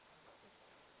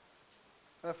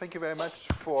Thank you very much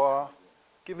for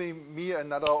giving me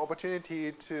another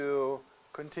opportunity to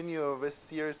continue this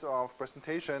series of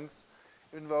presentations,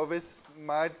 even though this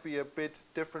might be a bit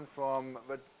different from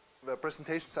the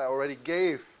presentations I already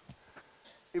gave,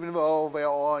 even though they are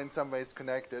all in some ways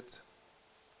connected.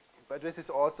 But this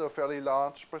is also a fairly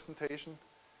large presentation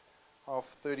of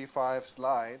 35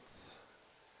 slides,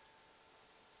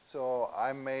 so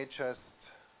I may just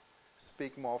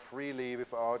speak more freely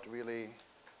without really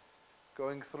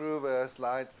going through the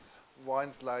slides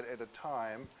one slide at a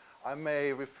time. I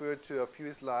may refer to a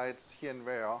few slides here and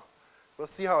there. We'll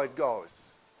see how it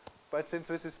goes. But since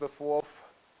this is the fourth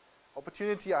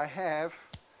opportunity I have,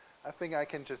 I think I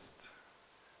can just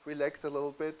relax a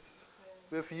little bit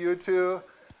with you two.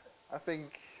 I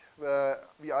think the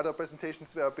other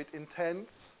presentations were a bit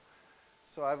intense,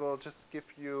 so I will just give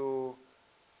you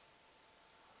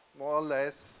more or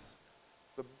less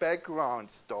the background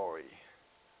story,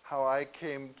 how I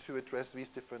came to address these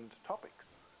different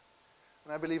topics.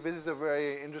 And I believe this is a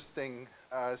very interesting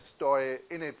story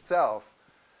in itself,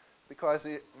 because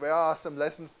there are some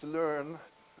lessons to learn,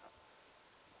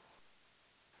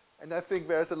 and I think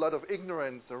there's a lot of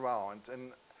ignorance around,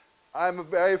 and I'm the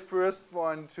very first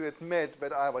one to admit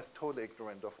that I was totally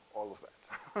ignorant of all of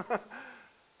that.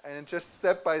 And just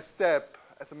step by step,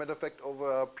 as a matter of fact,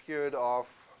 over a period of,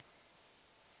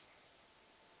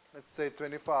 let's say,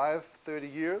 25, 30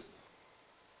 years,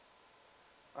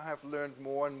 I have learned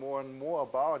more and more and more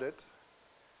about it.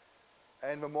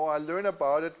 And the more I learn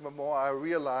about it, the more I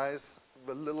realize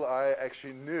the little I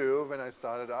actually knew when I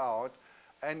started out,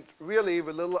 and really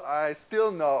the little I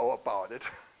still know about it,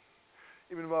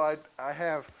 even though I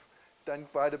have done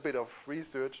quite a bit of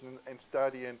research and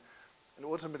study and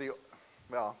ultimately,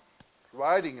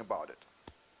 writing about it.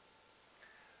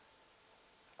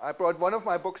 I brought one of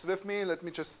my books with me. Let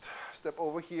me just step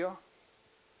over here,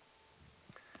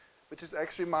 which is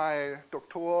actually my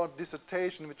doctoral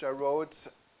dissertation, which I wrote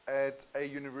at a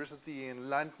university in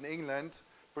London, England,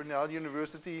 Brunel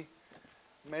University,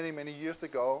 many, many years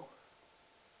ago.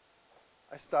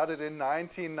 I started in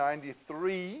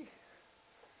 1993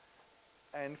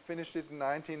 and finished it in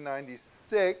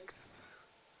 1996.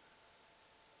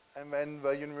 And then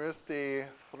the university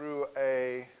threw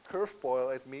a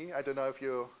curveball at me. I don't know if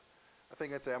I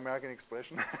think it's an American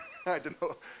expression. I don't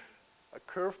know. A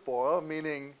curveball,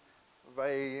 meaning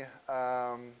they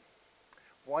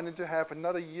wanted to have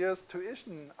another year's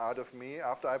tuition out of me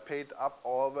after I paid up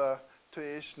all the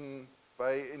tuition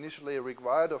they initially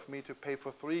required of me to pay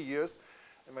for 3 years,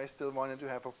 and they still wanted to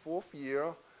have a fourth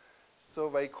year. So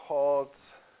they called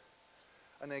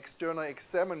an external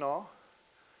examiner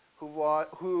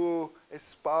who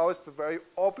espoused the very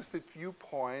opposite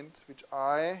viewpoint which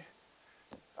I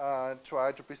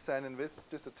tried to present in this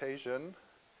dissertation,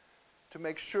 to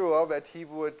make sure that he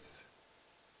would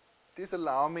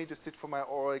disallow me to sit for my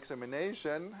oral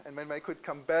examination, and then they could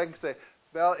come back and say,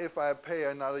 well, if I pay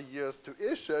another year's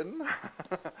tuition,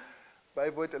 they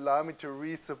would allow me to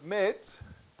resubmit.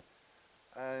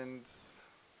 And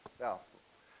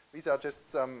these are just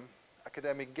some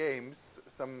academic games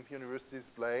some universities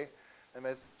play, and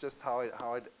that's just how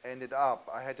it ended up.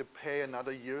 I had to pay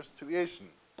another year's tuition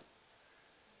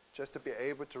just to be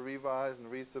able to revise and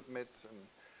resubmit.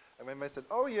 And when they said,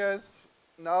 oh yes,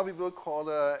 now we will call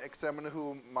an examiner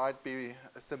who might be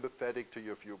sympathetic to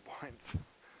your viewpoints,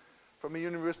 from the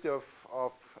University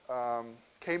of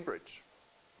Cambridge.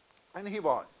 And he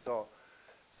was. So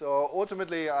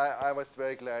ultimately I was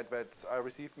very glad that I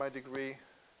received my degree.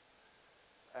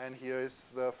 And here is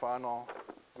the final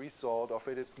result of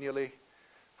it. It's nearly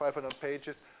 500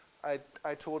 pages.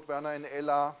 I told Werner and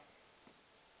Ella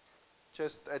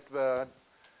just at the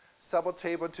supper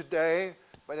table today,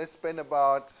 but I spent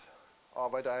I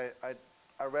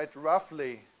read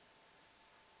roughly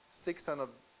 600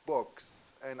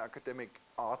 books and academic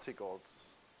articles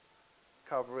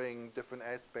covering different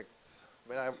aspects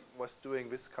when I was doing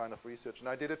this kind of research. And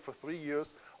I did it for 3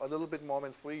 years, a little bit more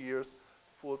than 3 years,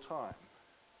 full time.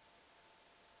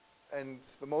 And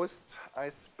the most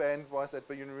I spent was at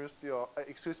the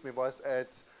was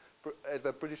at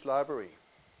the British Library.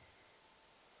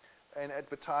 And at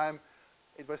the time,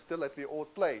 it was still at the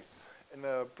old place in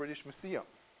the British Museum.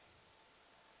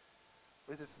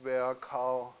 This is where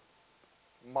Karl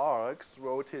Marx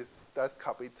wrote his Das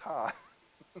Kapital,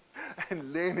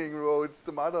 and Lenin wrote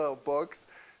some other books.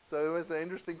 So it was an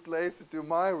interesting place to do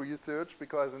my research,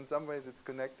 because in some ways it's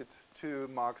connected to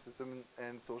Marxism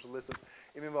and socialism,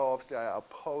 even though obviously I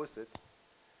oppose it.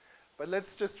 But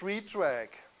let's just retrack.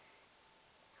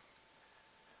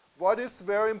 What is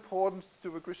very important to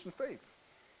the Christian faith?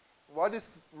 What is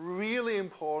really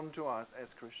important to us as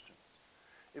Christians?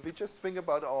 if we just think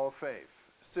about our faith,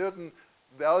 certain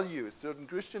values, certain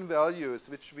Christian values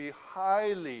which we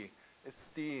highly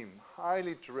esteem,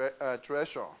 highly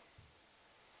treasure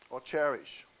or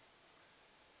cherish.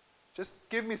 Just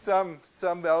give me some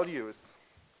values.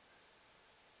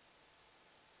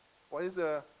 What is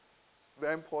a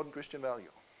very important Christian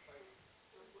value?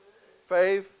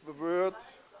 Faith, the word.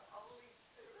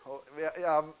 Oh,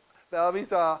 yeah, well,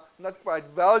 these are not quite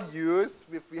values.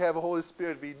 If we have a Holy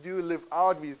Spirit, we do live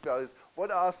out these values.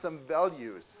 What are some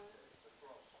values?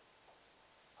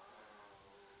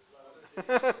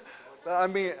 Well, I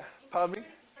mean, pardon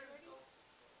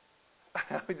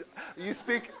me? You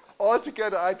speak all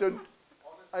together.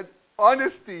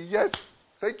 Honesty, yes.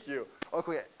 Thank you.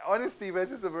 Okay, honesty,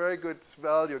 this is a very good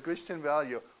value, Christian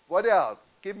value. What else?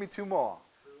 Give me two more.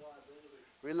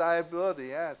 Reliability,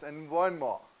 yes. And one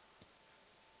more.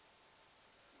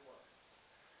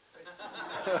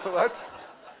 What?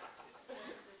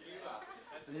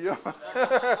 Humor.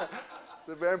 It's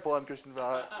a very important Christian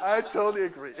value. I totally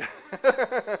agree.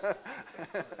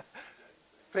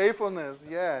 Faithfulness,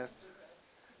 yes.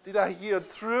 Did I hear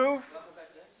truth?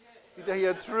 Did I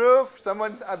hear truth?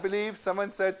 I believe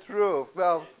someone said truth.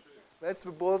 Well, that's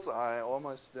the bullseye,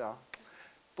 almost, yeah.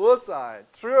 Bullseye,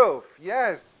 truth,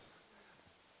 yes.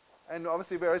 And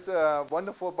obviously there is a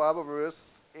wonderful Bible verse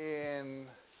in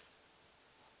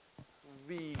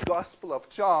the Gospel of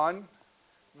John,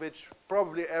 which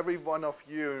probably every one of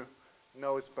you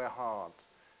knows by heart.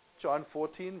 John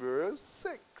 14, verse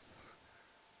 6.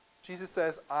 Jesus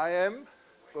says, I am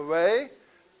the way,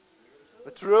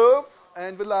 the truth,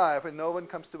 and the life, and no one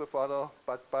comes to the Father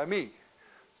but by me.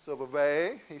 So the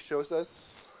way, he shows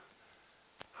us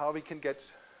how we can get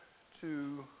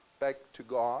back to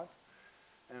God,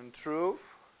 and truth,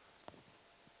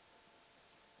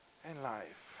 and life.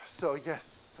 So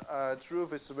yes,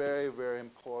 truth is very, very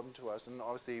important to us. And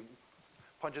obviously,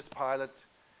 Pontius Pilate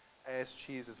asked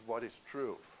Jesus, what is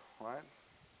truth, right?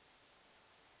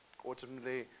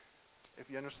 Ultimately, if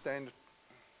you understand,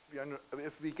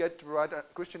 if we get the right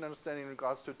Christian understanding in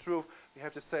regards to truth, we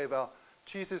have to say, well,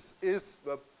 Jesus is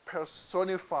the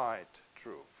personified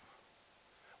truth.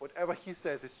 Whatever he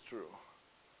says is true.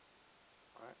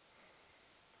 Right?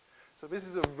 So this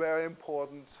is a very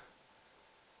important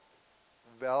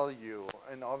value,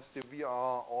 and obviously we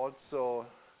are also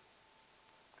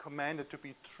commanded to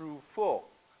be truthful.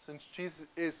 Since Jesus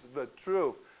is the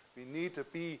truth, we need to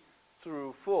be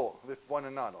truthful with one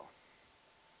another.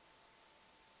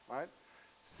 Right?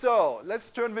 So, let's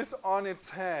turn this on its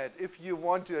head. If you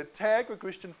want to attack the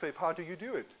Christian faith, how do you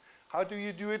do it? How do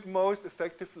you do it most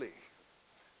effectively?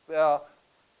 Well,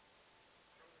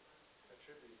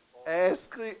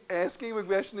 asking the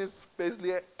question is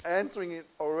basically answering it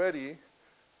already.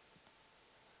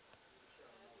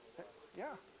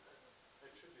 Yeah.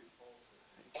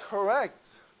 Correct.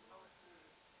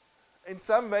 In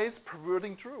some ways,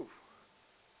 perverting truth.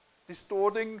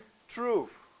 Distorting truth.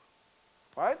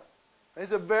 Right?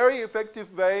 It's a very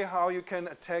effective way how you can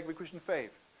attack the Christian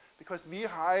faith. Because we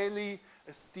highly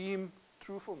esteem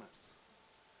truthfulness.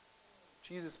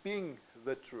 Jesus being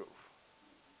the truth.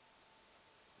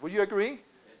 Would you agree? Yes.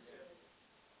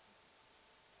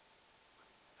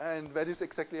 And that is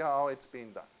exactly how it's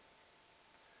being done.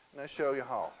 And I'll show you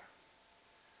how.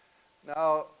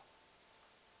 Now,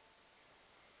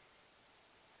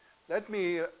 let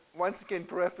me once again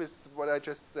preface what I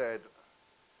just said.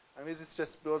 And this is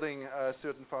just building a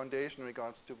certain foundation in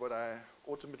regards to what I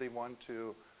ultimately want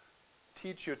to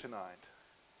teach you tonight.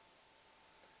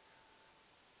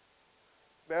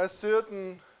 There are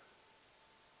certain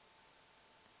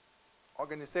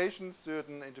organizations,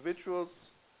 certain individuals,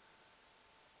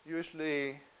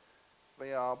 usually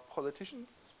they are politicians,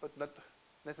 but not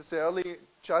necessarily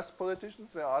just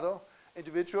politicians. There are other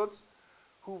individuals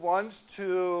who want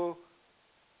to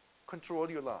control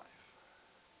your life.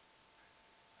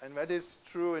 And that is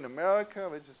true in America,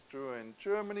 this is true in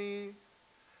Germany,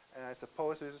 and I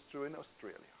suppose this is true in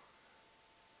Australia.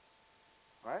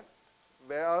 Right?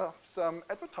 There are some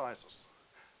advertisers.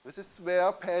 This is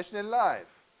their passion in life.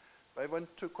 They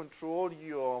want to control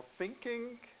your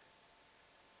thinking,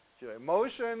 your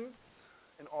emotions,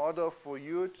 in order for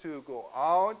you to go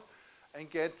out and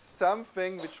get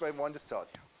something which they want to sell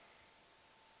you.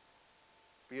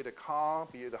 Be it a car,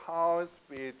 be it a house,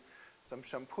 be it some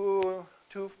shampoo,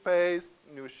 toothpaste,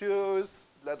 new shoes,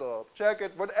 leather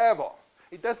jacket, whatever.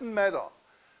 It doesn't matter.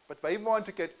 But they want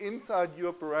to get inside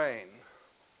your brain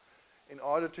in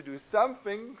order to do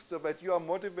something so that you are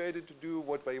motivated to do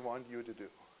what they want you to do.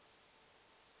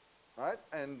 Right?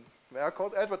 And they are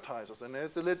called advertisers, and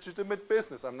it's a legitimate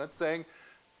business. I'm not saying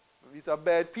these are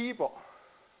bad people.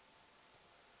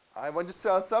 I want to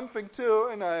sell something too,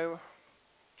 and I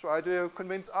try to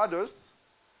convince others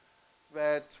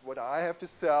that what I have to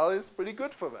sell is pretty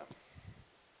good for them.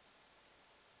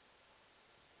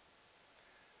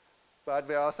 But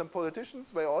there are some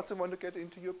politicians, they also want to get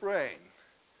into your brain.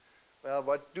 Well,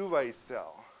 what do they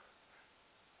sell?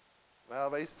 Well,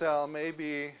 they sell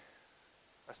maybe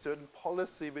a certain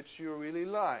policy which you really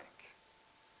like.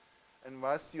 And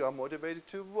thus you are motivated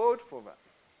to vote for them,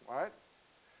 right?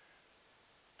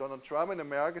 Donald Trump in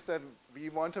America said, we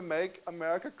want to make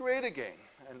America great again.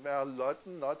 And there are lots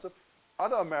and lots of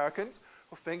other Americans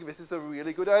who think this is a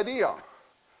really good idea.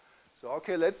 So,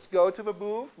 okay, let's go to the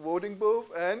booth, voting booth,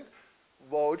 and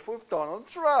vote for Donald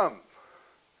Trump.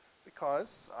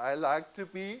 Because I like to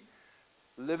be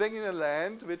living in a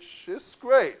land which is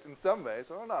great in some ways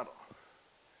or another.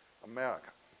 America.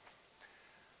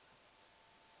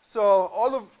 So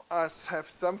all of us have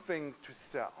something to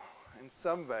sell in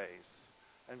some ways.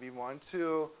 And we want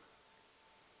to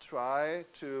try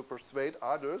to persuade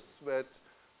others that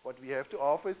what we have to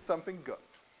offer is something good.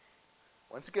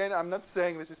 Once again, I'm not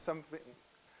saying this is something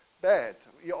bad.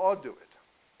 We all do it.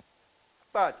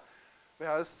 But there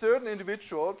are certain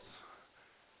individuals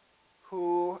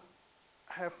who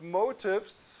have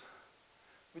motives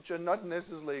which are not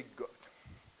necessarily good.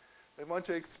 They want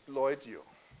to exploit you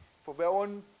for their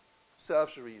own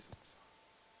selfish reasons.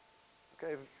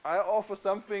 Okay, if I offer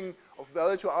something of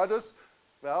value to others,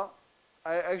 well,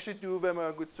 I actually do them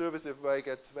a good service if I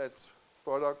get that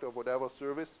product or whatever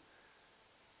service.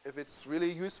 If it's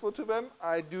really useful to them,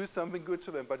 I do something good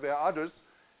to them. But there are others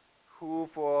who,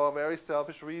 for very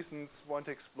selfish reasons, want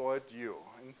to exploit you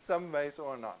in some ways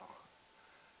or another.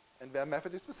 And their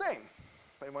method is the same.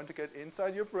 They want to get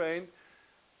inside your brain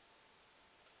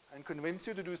and convince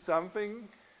you to do something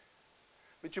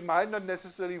which you might not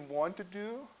necessarily want to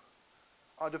do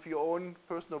out of your own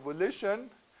personal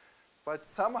volition, but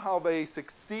somehow they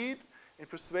succeed in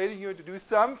persuading you to do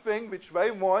something which they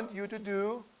want you to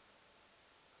do.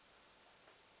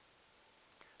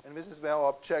 And this is their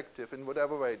objective in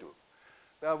whatever they do.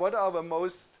 Now, what are the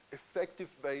most effective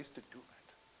ways to do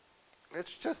it?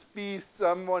 Let's just be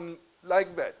someone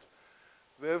like that,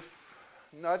 with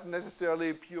not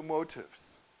necessarily pure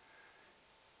motives.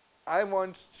 I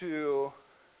want to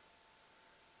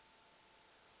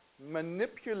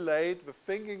manipulate the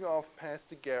thinking of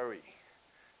Pastor Gary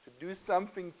to do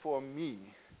something for me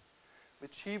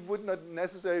which he would not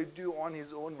necessarily do on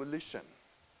his own volition.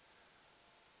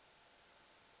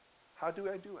 How do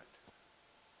I do it?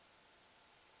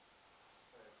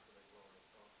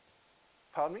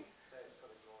 Pardon me?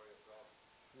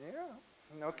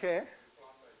 Yeah. Okay.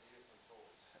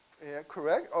 Yeah,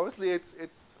 correct. Obviously, it's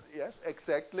yes,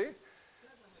 exactly.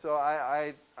 So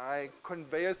I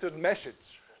convey a certain message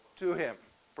to him,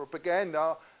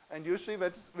 propaganda, and usually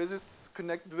this is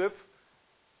connected with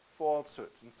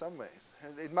falsehoods in some ways.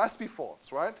 And it must be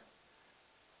false, right?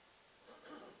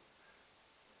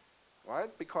 Right?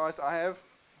 Because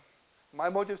my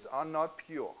motives are not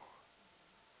pure.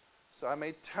 So I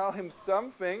may tell him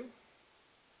something,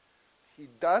 he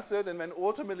does it, and then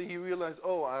ultimately he realizes,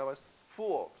 oh, I was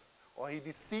fooled, or he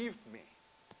deceived me.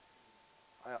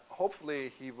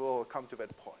 Hopefully he will come to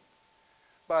that point.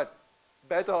 But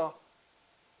better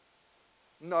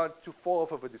not to fall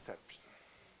for the deception.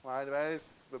 Right? That is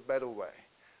the better way.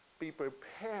 Be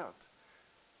prepared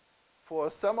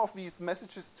for some of these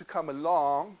messages to come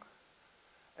along,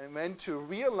 and then to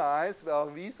realize, well,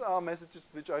 these are messages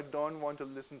which I don't want to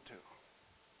listen to.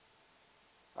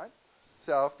 Right?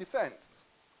 Self-defense.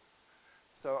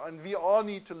 So, and we all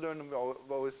need to learn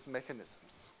those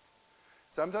mechanisms.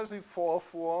 Sometimes we fall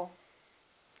for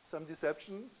some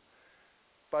deceptions,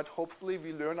 but hopefully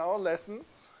we learn our lessons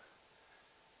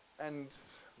and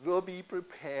will be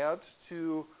prepared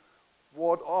to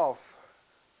ward off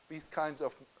these kinds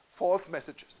of false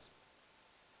messages.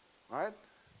 Right?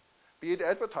 Be it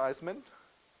advertisement,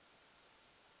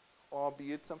 or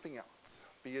be it something else.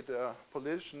 Be it a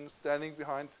politician standing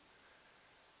behind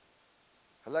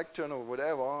a lectern or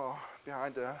whatever, or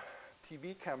behind a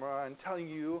TV camera and telling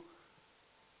you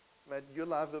that your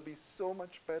life will be so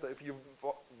much better if you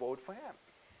vote for him.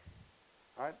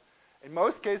 Right? In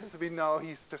most cases, we know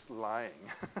he's just lying.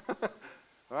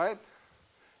 Right?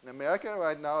 In America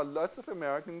right now, lots of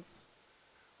Americans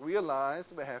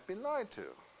realize they have been lied to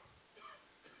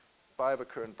by the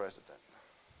current president,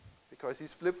 because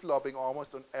he's flip-flopping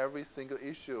almost on every single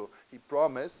issue he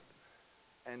promised,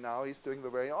 and now he's doing the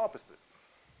very opposite.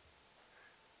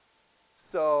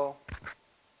 So,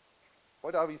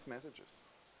 what are these messages?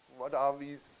 What are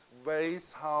these ways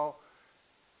how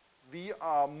we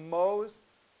are most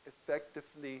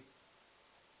effectively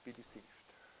be deceived?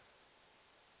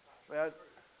 Where,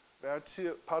 where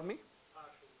two, pardon me?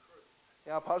 Partial truth.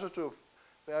 Yeah, partial truth.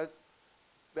 There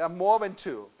are more than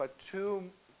two, but two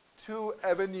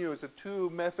avenues or two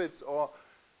methods or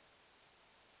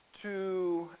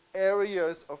two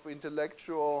areas of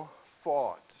intellectual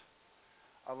thought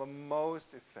are the most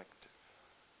effective.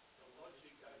 The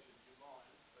logic goes into your mind,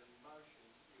 but emotion,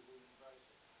 you will embrace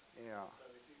it. Yeah. So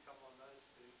if you come on those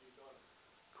two, you got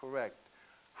it. Correct.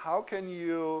 How can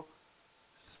you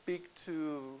speak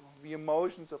to the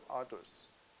emotions of others?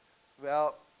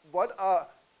 Well,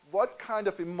 what kind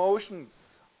of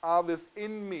emotions are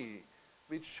within me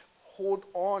which hold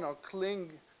on or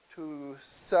cling to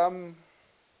some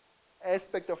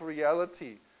aspect of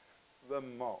reality the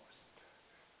most?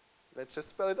 Let's just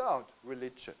spell it out.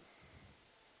 Religion.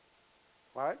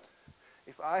 Right?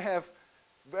 If I have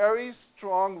very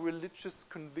strong religious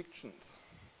convictions,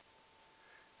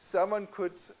 someone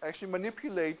could actually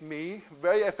manipulate me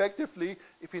very effectively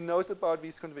if he knows about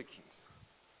these convictions.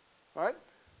 Right?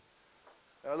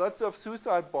 There are lots of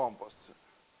suicide bombers.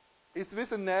 Is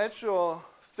this a natural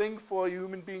thing for a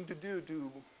human being to do,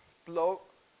 to blow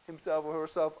himself or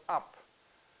herself up,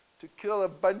 to kill a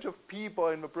bunch of people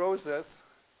in the process?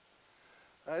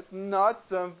 It's not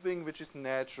something which is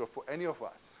natural for any of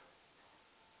us.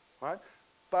 Right?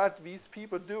 But these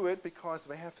people do it because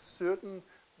they have certain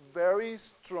very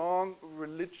strong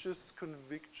religious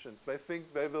convictions. They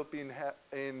think they will be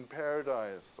in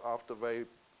paradise after they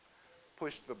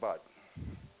pushed the button.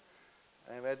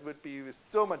 And that would be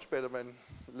so much better than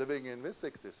living in this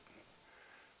existence.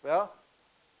 Well,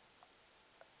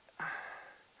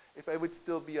 if I would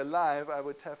still be alive, I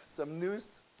would have some news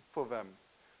for them.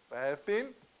 I have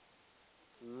been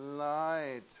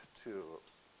lied to.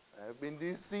 I have been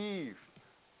deceived.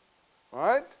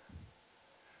 Right?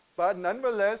 But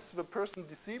nonetheless, the person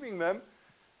deceiving them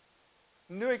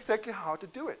knew exactly how to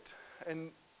do it.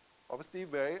 And obviously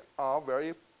they are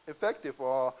very effective.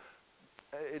 Or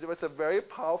it was a very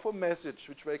powerful message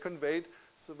which they conveyed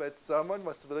so that someone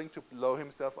was willing to blow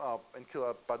himself up and kill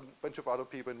a bunch of other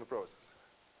people in the process.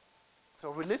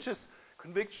 So religious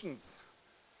convictions.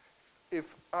 If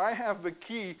I have the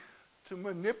key to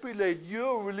manipulate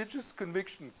your religious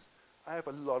convictions, I have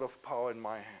a lot of power in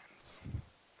my hands.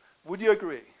 Would you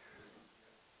agree?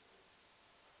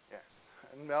 Yes.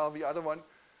 And well, the other one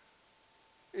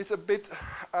is a bit,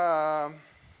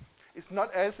 it's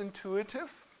not as intuitive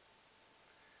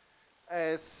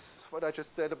as what I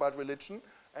just said about religion,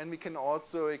 and we can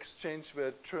also exchange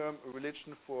the term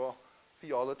religion for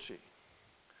theology.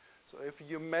 So if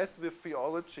you mess with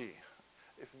theology,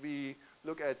 if we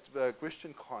look at the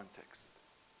Christian context,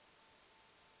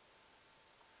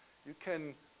 you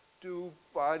can do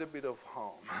quite a bit of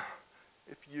harm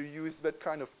if you use that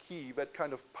kind of key, that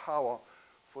kind of power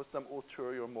for some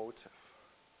ulterior motive.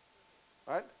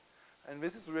 Right? And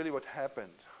this is really what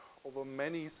happened over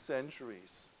many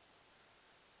centuries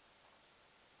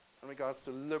in regards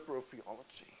to liberal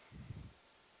theology.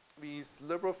 These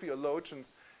liberal theologians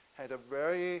had a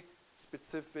very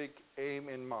specific aim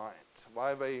in mind.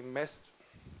 Why they messed,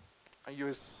 I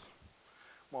use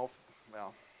more,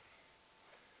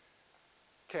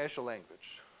 casual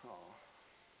language.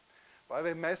 Why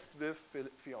they messed with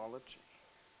theology.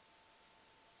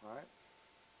 Right?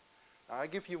 I'll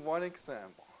give you one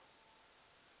example.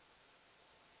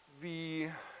 The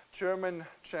German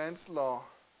chancellor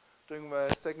during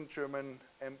the Second German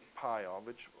Empire,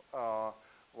 which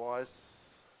was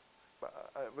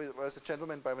a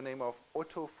gentleman by the name of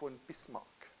Otto von Bismarck.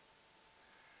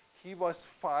 He was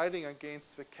fighting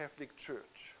against the Catholic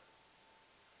Church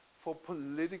for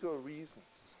political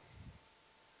reasons.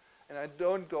 And I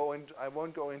won't go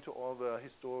into all the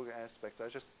historical aspects. I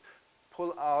just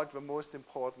pull out the most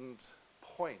important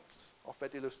points of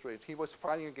that illustration. He was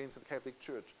fighting against the Catholic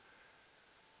Church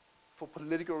for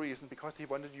political reasons because he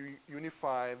wanted to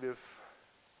unify with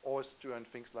Austria and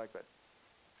things like that,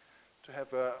 to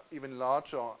have an even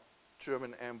larger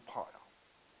German empire.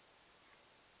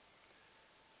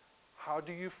 How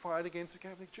do you fight against the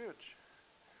Catholic Church?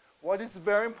 What is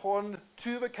very important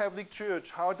to the Catholic Church?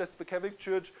 How does the Catholic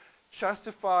Church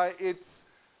justify its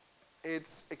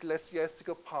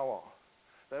ecclesiastical power?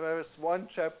 There is one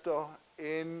chapter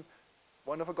in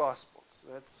one of the Gospels.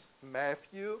 That's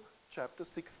Matthew chapter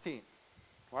 16.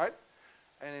 Right?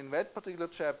 And in that particular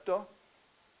chapter,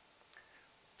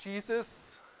 Jesus,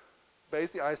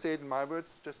 basically, I say it in my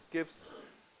words, just gives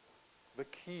the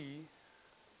key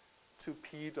to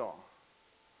Peter.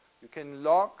 You can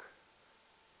lock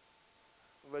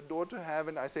the door to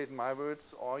heaven, I say it in my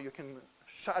words, or you can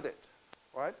shut it.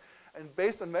 Right? And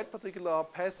based on that particular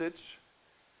passage,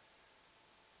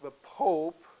 the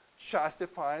Pope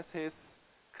justifies his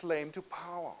claim to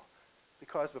power.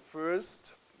 Because the first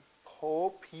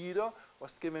Pope, Peter,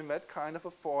 was given that kind of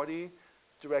authority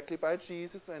directly by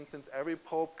Jesus, and since every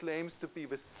Pope claims to be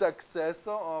the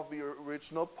successor of the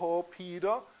original Pope,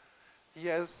 Peter, he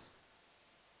has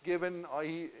given, or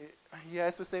he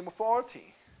has the same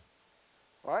authority.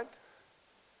 Right?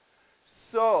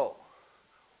 So,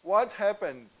 what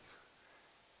happens?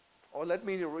 Or let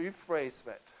me rephrase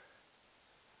that.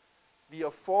 The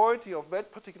authority of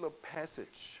that particular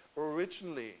passage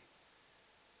originally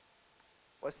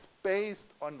was based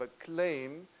on the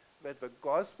claim that the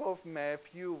Gospel of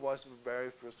Matthew was the very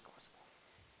first Gospel.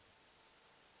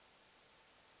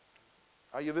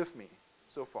 Are you with me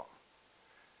so far?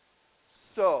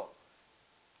 So,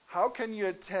 how can you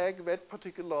attack that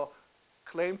particular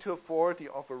claim to authority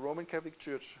of the Roman Catholic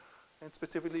Church, and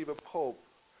specifically the Pope,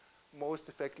 most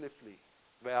effectively?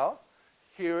 Well,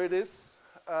 here it is.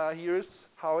 Here's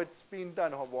how it's been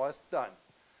done, or was done.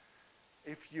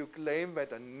 If you claim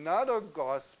that another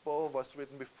gospel was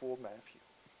written before Matthew.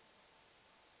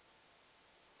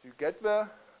 Do you get the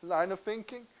line of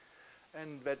thinking?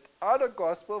 And that other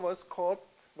gospel was called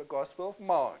the Gospel of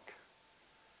Mark.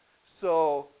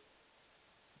 So,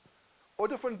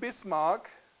 Otto von Bismarck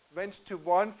went to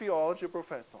one theology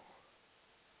professor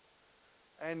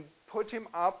and put him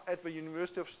up at the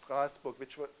University of Strasbourg,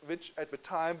 which at the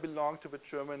time belonged to the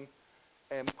German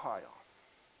Empire.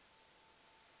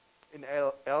 In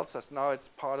Alsace, now it's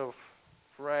part of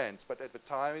France, but at the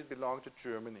time it belonged to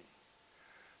Germany.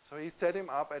 So he set him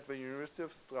up at the University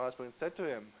of Strasbourg and said to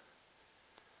him,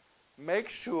 make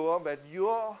sure that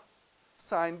your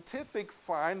scientific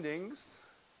findings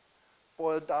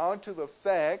boil down to the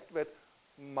fact that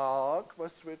Mark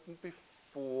was written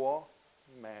before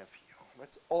Matthew.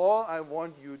 That's all I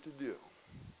want you to do.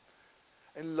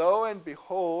 And lo and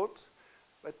behold,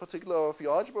 that particular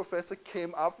theology professor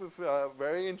came up with a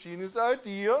very ingenious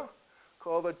idea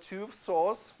called the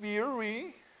two-source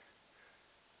theory,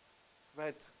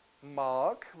 that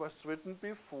Mark was written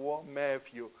before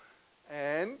Matthew.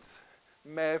 And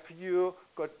Matthew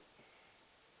got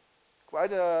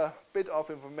quite a bit of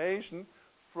information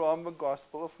from the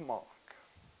Gospel of Mark.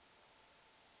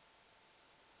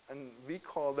 And we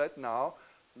call that now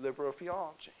liberal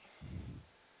theology.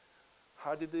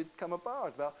 How did it come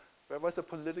about? Well, there was a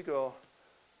political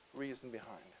reason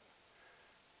behind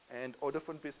it. And Otto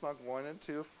von Bismarck wanted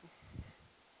to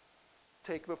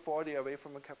take the authority away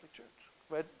from the Catholic Church.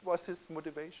 That was his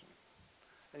motivation.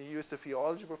 And he used a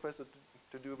theology professor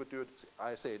to do the dirty,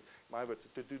 I say it, my words,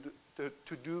 to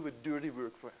do the dirty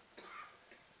work for him.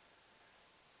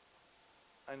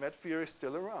 And that fear is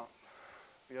still around.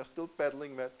 We are still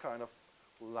battling that kind of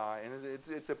lie, and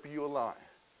it's a pure lie.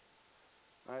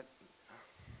 Right?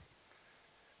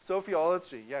 So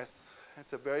theology, yes,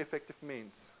 it's a very effective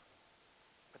means.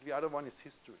 But the other one is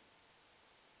history.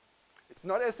 It's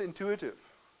not as intuitive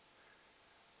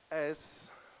as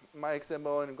my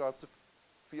example in regards to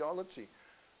theology.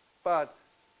 But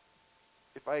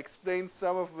if I explain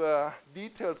some of the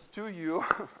details to you,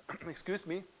 excuse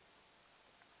me,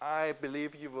 I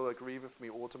believe you will agree with me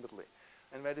ultimately.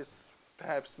 And that is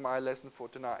perhaps my lesson for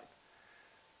tonight.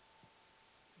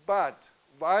 But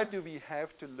why do we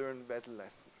have to learn that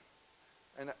lesson?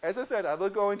 And as I said, I will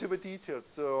go into the details,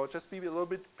 so just be a little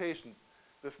bit patient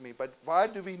with me. But why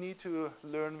do we need to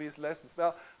learn these lessons?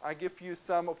 Well, I give you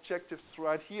some objectives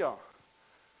right here.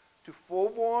 To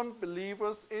forewarn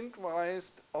believers in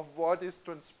Christ of what is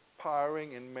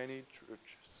transpiring in many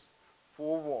churches.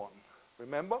 Forewarn.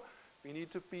 Remember, we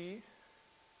need to be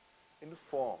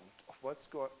informed of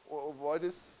what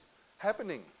is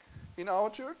happening in our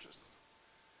churches.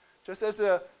 Just as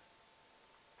a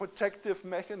protective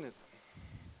mechanism.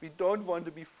 We don't want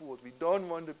to be fooled. We don't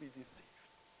want to be deceived.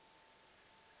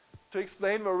 To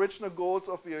explain the original goals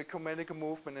of the ecumenical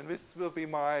movement, and this will be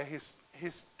my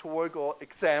historical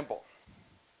example.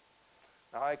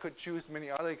 Now, I could choose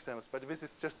many other examples, but this is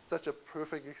just such a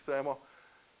perfect example.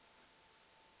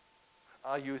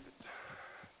 I'll use it,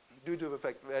 due to the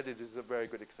fact that it is a very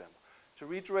good example. To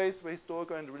retrace the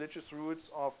historical and religious roots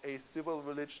of a civil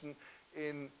religion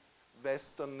in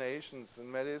Western nations,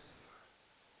 and that is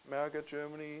America,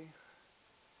 Germany,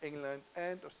 England,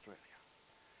 and Australia.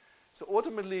 So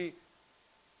ultimately,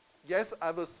 yes,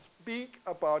 I will speak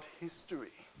about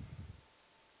history.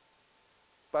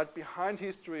 But behind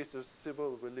history is a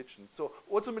civil religion. So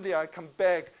ultimately, I come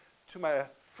back to my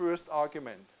first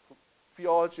argument,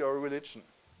 theology or religion.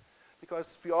 Because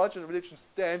theology and religion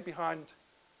stand behind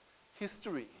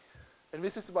history. And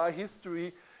this is why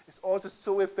history is also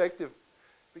so effective,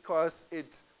 because it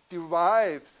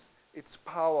derives its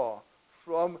power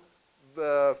from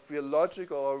the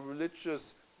theological or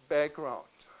religious background.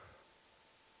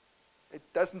 It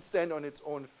doesn't stand on its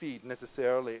own feet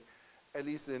necessarily, at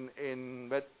least in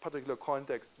that particular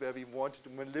context where we wanted to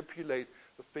manipulate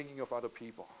the thinking of other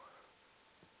people.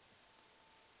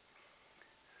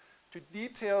 To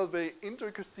detail the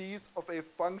intricacies of a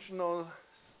functional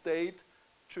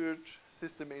state-church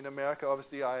system in America,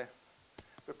 obviously I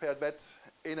prepared that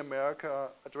in America,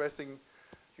 addressing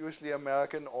usually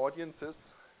American audiences.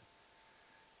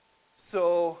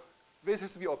 So this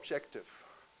is the objective.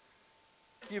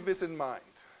 Keep this in mind.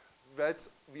 That's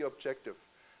the objective.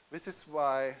 This is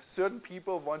why certain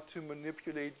people want to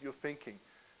manipulate your thinking.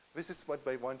 This is what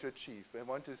they want to achieve. They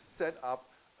want to set up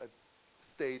a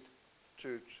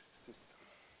state-church system.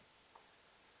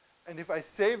 And if I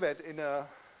say that in an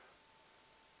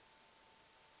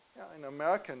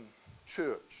American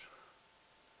church,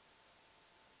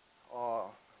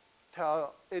 or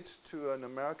tell it to an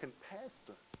American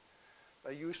pastor,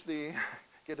 they usually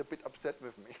get a bit upset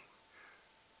with me.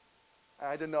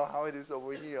 I don't know how it is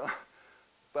over here,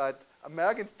 but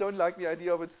Americans don't like the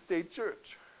idea of a state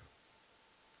church.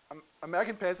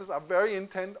 American pastors are very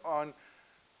intent on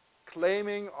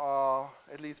claiming, or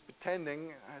at least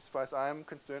pretending, as far as I'm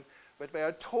concerned, that they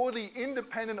are totally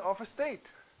independent of a state.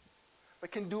 They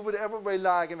can do whatever they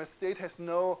like, and the state has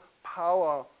no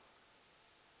power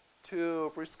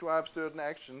to prescribe certain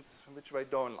actions which they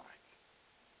don't like.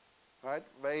 Right?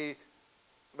 They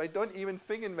don't even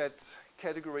think in that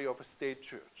category of a state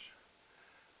church.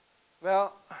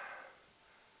 Well,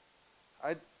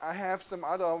 I have some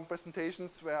other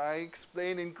presentations where I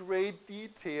explain in great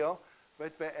detail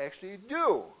what they actually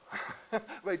do.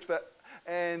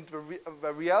 And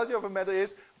the reality of the matter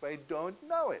is they don't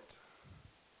know it.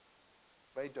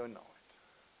 They don't know it.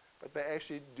 But they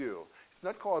actually do. It's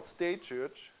not called state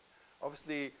church.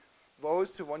 Obviously, those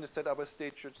who want to set up a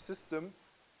state church system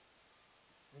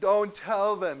don't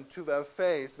tell them to their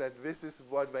face that this is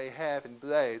what they have in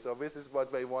place, or this is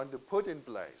what they want to put in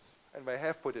place. And they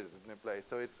have put it in place.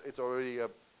 So it's already a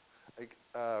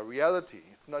reality.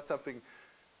 It's not something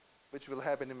which will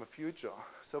happen in the future.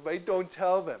 So they don't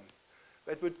tell them.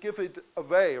 That would give it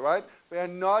away, right? They are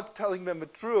not telling them the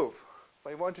truth.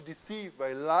 They want to deceive.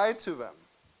 They lie to them.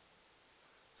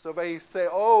 So they say,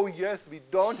 oh, yes, we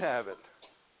don't have it.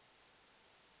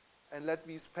 And let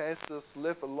these pastors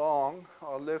live along,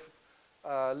 or live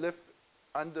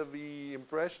under the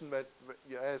impression that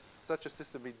as such a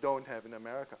system we don't have in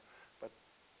America. But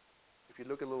if you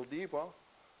look a little deeper,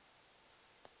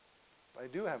 they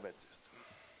do have that system.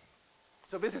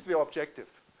 So this is the objective.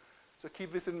 So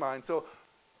keep this in mind. So,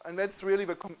 and that's really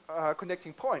the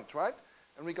connecting point, right?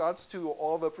 In regards to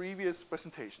all the previous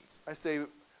presentations. I say,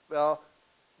 well,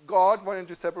 God wanted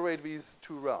to separate these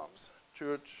two realms,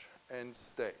 church and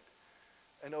state.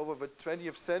 And over the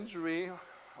 20th century,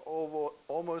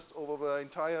 almost over the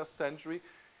entire century,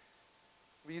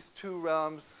 these two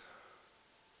realms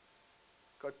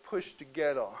got pushed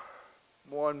together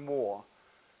more and more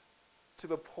to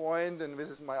the point, and this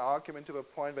is my argument, to the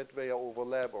point that they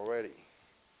overlap already.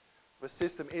 The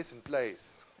system is in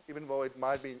place, even though it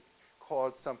might be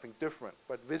called something different.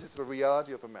 But this is the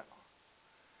reality of the matter.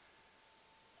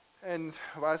 And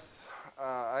thus,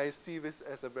 I see this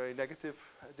as a very negative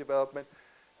development,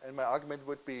 and my argument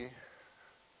would be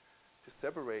to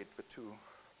separate the two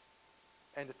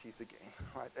entities again,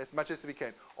 right, as much as we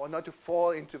can, or not to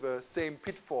fall into the same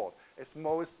pitfall as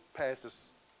most pastors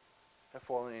have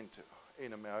fallen into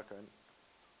in America, and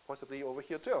possibly over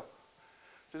here too.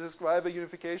 To describe a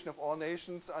unification of all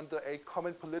nations under a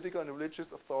common political and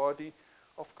religious authority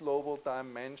of global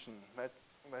dimension.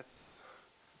 That's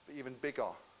the even bigger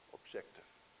objective.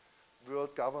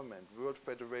 World government, world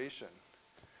federation.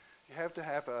 You have to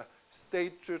have a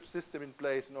state church system in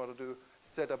place in order to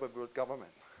set up a world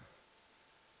government.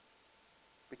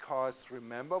 Because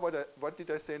remember, what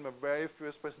did I say in my very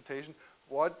first presentation?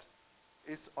 What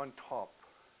is on top?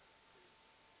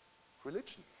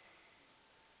 Religion.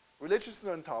 Religion is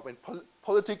on top, and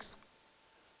politics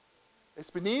is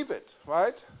beneath it,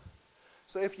 right?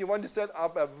 So if you want to set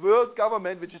up a world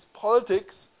government, which is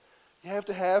politics, you have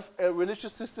to have a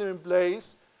religious system in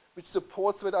place which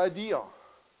supports that idea.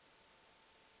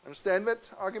 Understand that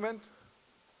argument?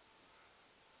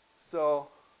 So,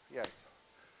 yes.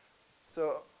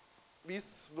 So, these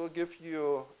will give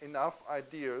you enough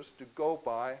ideas to go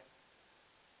by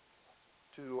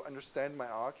to understand my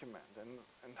argument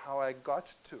and how I got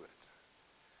to it.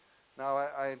 Now,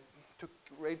 I took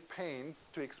great pains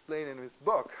to explain in this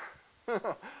book who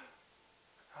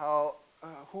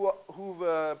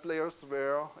the players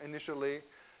were initially,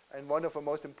 and one of the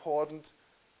most important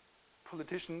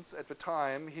politicians at the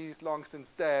time, he's long since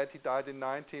dead, he died in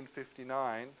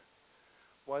 1959,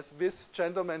 was this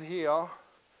gentleman here,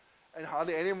 and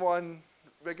hardly anyone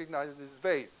recognizes his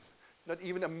face. Not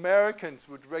even Americans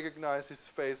would recognize his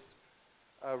face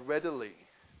readily.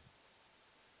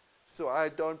 So I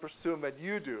don't presume that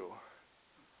you do.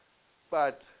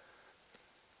 But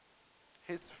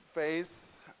his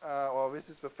face, or this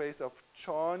is the face of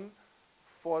John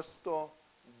Foster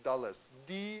Dulles.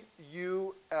 D-U-L-L-E-S.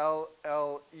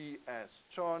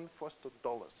 John Foster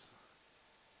Dulles.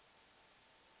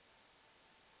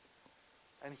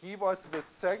 And he was the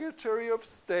Secretary of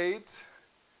State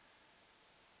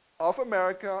of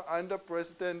America under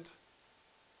President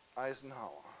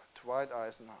Eisenhower, Dwight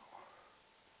Eisenhower,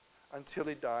 until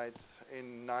he died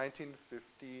in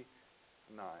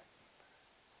 1959.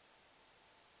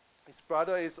 His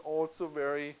brother is also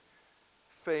very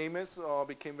famous, or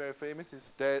became very famous.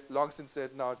 He's dead, long since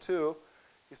dead now too.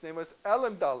 His name was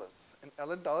Allen Dulles, and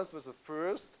Allen Dulles was the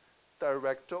first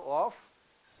director of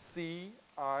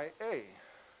CIA,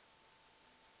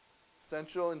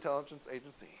 Central Intelligence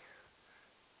Agency.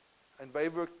 And they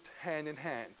worked hand in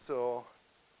hand. So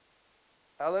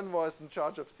Allen was in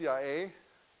charge of CIA,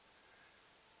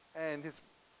 and his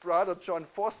brother John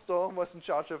Foster was in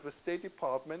charge of the State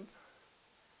Department,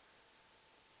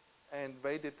 and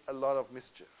they did a lot of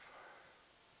mischief.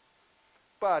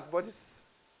 But what is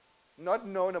not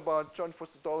known about John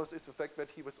Foster Dulles is the fact that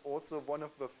he was also one of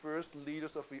the first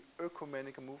leaders of the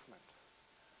ecumenical movement.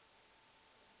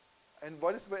 And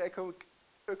what is the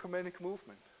ecumenical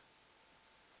movement?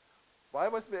 Why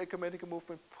was the ecumenical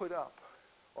movement put up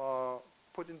or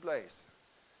put in place?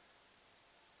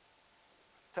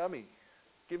 Tell me.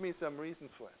 Give me some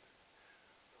reasons for it.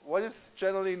 What is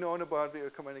generally known about the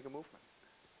ecumenical movement?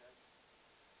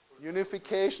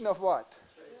 Unification of what?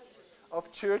 Of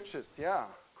churches. Yeah,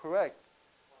 correct.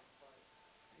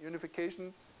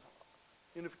 Unification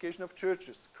of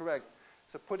churches. Correct.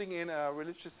 So putting in a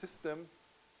religious system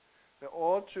where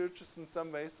all churches in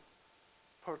some ways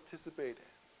participate in.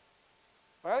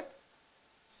 Right?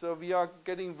 So we are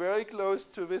getting very close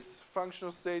to this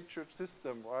functional state church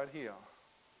system right here.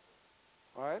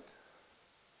 Right?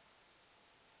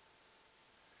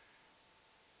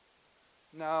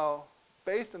 Now,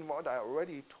 based on what I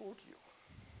already told you,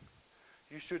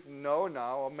 you should know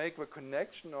now, or make the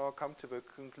connection, or come to the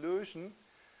conclusion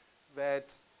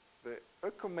that the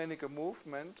ecumenical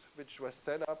movement, which was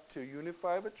set up to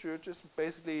unify the churches,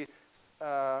 basically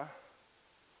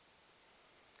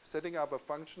setting up a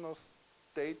functional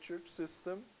state church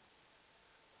system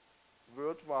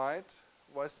worldwide,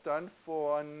 was done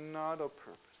for another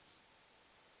purpose.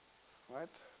 Right?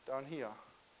 Down here.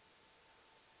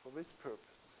 For this purpose.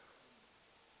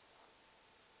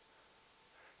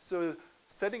 So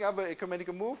setting up an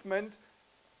ecumenical movement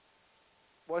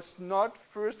was not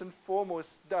first and foremost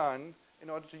done in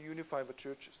order to unify the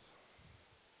churches.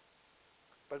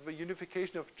 But the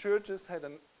unification of churches had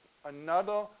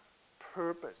another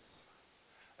purpose.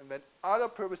 And that other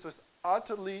purpose was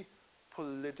utterly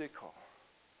political.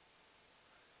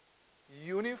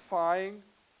 Unifying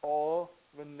all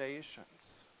the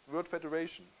nations. World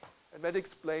Federation. And that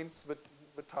explains the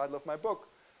title of my book,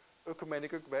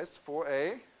 Ecumenical Quest for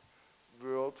a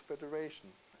World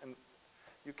Federation. And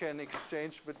you can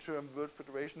exchange the term World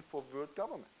Federation for world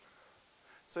government.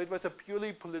 So it was a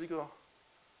purely political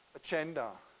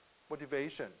agenda,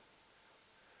 motivation.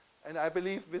 And I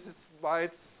believe this is why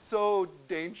it's so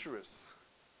dangerous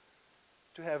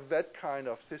to have that kind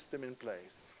of system in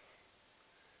place,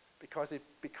 because it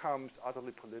becomes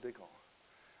utterly political.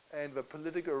 And the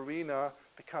political arena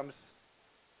becomes,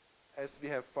 as we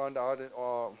have found out,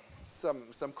 or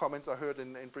some comments I heard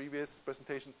in previous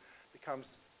presentations,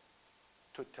 becomes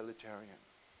totalitarian.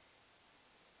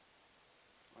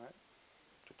 Right?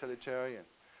 Totalitarian.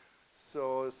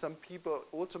 So some people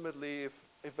ultimately,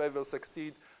 if they will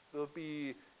succeed, will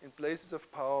be in places of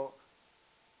power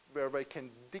where they can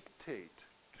dictate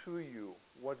to you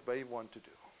what they want to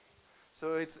do.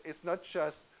 So it's not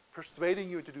just persuading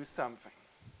you to do something,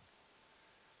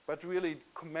 but really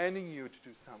commanding you to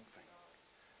do something.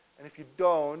 And if you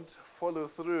don't follow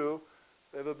through,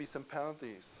 there will be some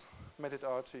penalties meted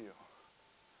out to you.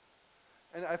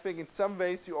 And I think in some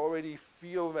ways you already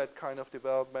feel that kind of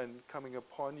development coming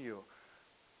upon you.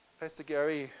 Pastor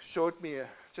Gary showed me,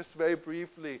 just very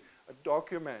briefly, a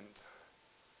document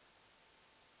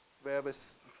where the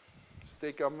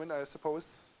state government, I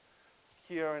suppose,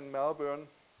 here in Melbourne,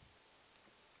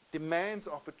 demands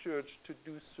of the church to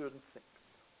do certain things.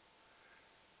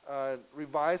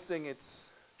 Revising its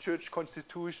church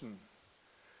constitution,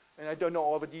 And I don't know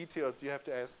all the details. You have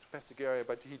to ask Pastor Gary,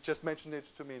 but he just mentioned it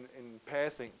to me in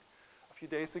passing a few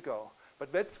days ago.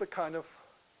 But that's the kind of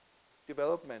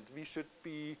development we should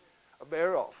be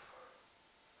aware of.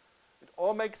 It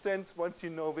all makes sense once you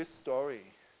know this story.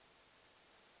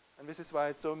 And this is why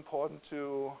it's so important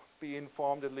to be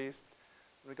informed, at least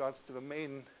in regards to the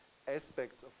main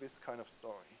aspects of this kind of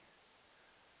story.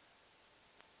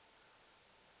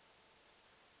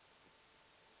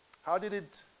 How did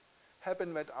it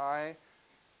happen that I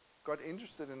got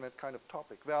interested in that kind of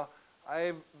topic? Well,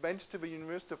 I went to the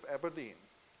University of Aberdeen.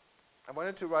 I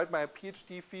wanted to write my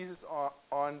PhD thesis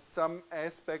on some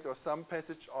aspect or some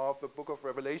passage of the book of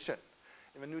Revelation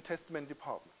in the New Testament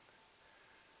department.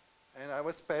 And I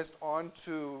was passed on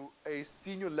to a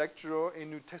senior lecturer in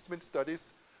New Testament studies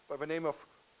by the name of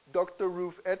Dr.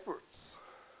 Ruth Edwards.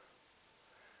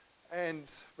 And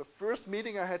the first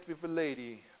meeting I had with the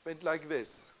lady went like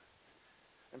this.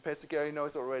 And Pastor Gary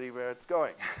knows already where it's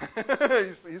going.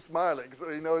 he's smiling, so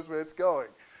he knows where it's going.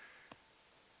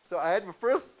 So I had the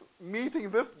first meeting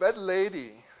with that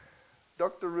lady,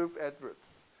 Dr. Ruth Edwards.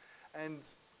 And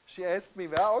she asked me,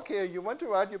 well, okay, you want to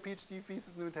write your PhD thesis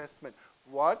in the New Testament.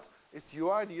 What is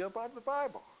your idea about the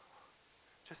Bible?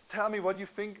 Just tell me what you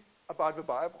think about the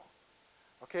Bible.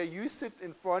 Okay, you sit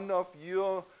in front of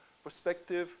your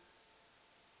prospective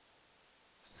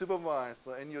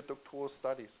supervisor in your doctoral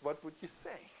studies. What would you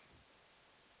say?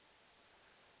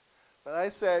 But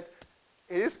I said,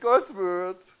 it is God's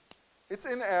word. It's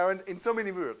inerrant in so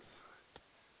many words.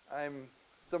 I'm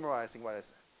summarizing what I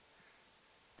said.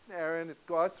 It's inerrant, it's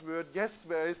God's word. Yes,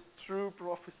 there is true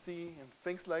prophecy and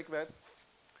things like that.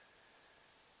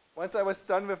 Once I was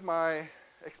done with my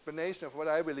explanation of what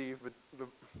I believe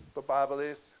the Bible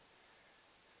is,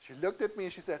 she looked at me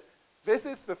and she said, this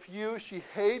is the view she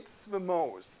hates the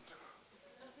most.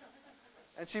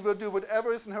 And she will do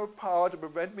whatever is in her power to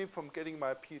prevent me from getting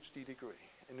my PhD degree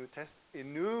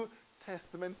in New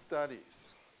Testament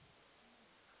studies.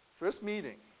 First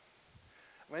meeting.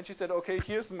 When she said, okay,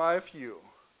 here's my view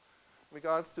in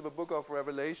regards to the book of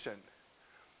Revelation.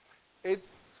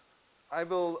 I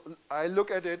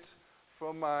look at it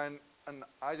from an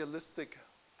idealistic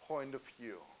point of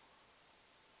view.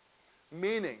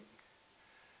 Meaning,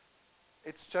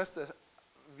 it's just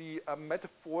a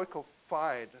metaphorical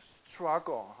fight, a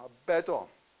struggle, a battle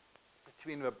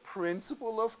between the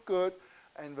principle of good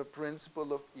and the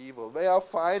principle of evil. They are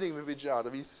fighting with each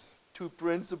other, these two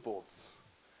principles.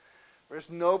 There's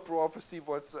no prophecy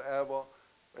whatsoever.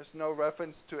 There's no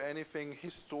reference to anything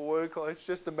historical. It's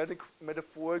just a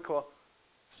metaphorical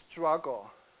struggle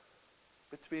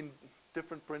between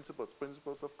different principles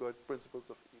of good, principles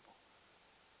of evil.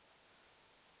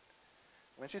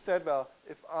 When she said, well,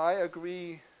 if I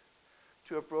agree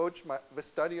to approach the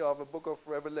study of the book of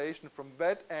Revelation from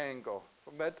that angle,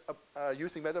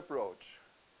 using that approach,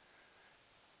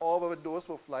 all the doors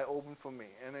will fly open for me.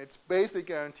 And it's basically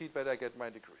guaranteed that I get my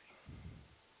degree.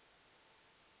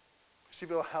 She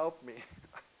will help me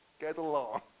get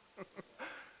along.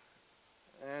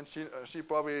 And she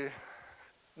probably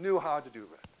knew how to do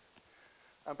that.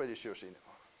 I'm pretty sure she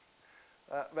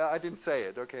knew. Well, I didn't say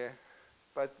it, okay?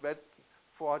 But that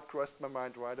thought crossed my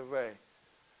mind right away.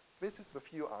 This is the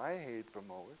view I hate the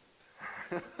most.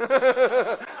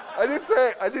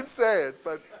 I didn't say it,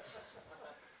 but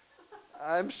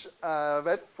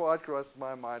that thought crossed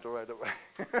my mind right away.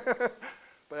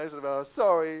 But I said, well,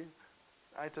 sorry,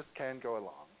 I just can't go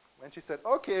along. When she said,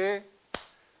 okay,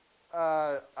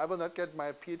 I will not get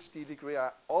my PhD degree.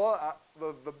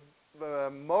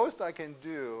 The most I can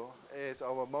do is,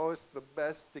 the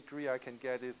best degree I can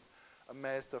get is a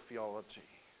Master of Theology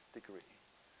degree.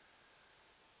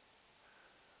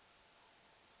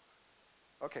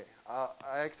 Okay,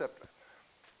 I accept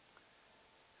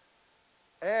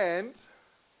that. And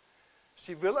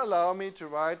she will allow me to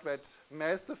write that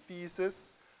master thesis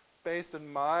based on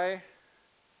my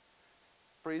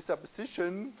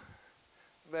presupposition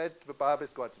that the Bible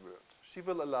is God's word. She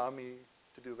will allow me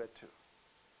to do that too.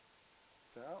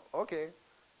 So, okay,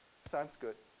 sounds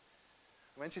good.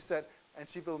 When she said, and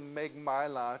she will make my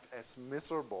life as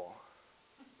miserable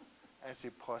as she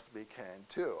possibly can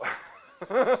too.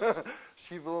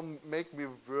 She will make me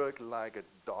work like a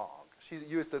dog. She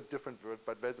used a different word,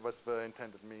 but that was the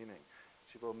intended meaning.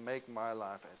 She will make my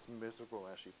life as miserable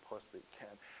as she possibly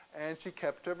can. And she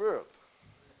kept her word.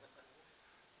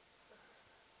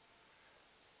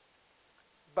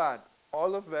 But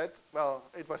all of that, well,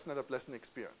 it was not a pleasant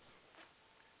experience.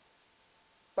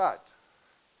 But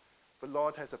the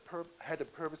Lord had a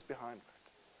purpose behind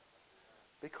that.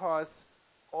 Because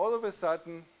all of a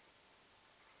sudden,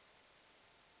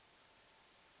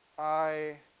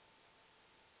 I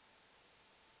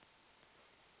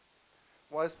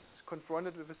was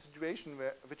confronted with a situation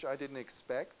which I didn't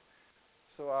expect.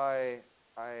 So I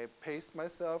paced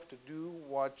myself to do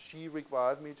what she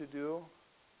required me to do.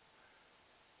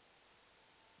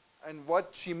 And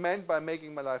what she meant by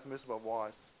making my life miserable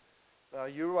was,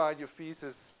 you write your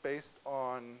thesis based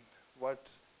on what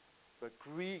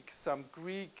some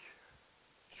Greek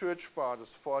church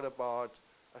fathers thought about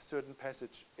a certain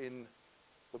passage in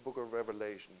the book of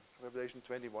Revelation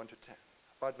 21 to 10,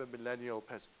 about the millennial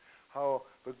passage, how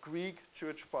the Greek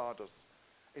church fathers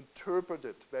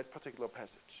interpreted that particular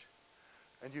passage.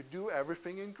 And you do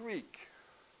everything in Greek.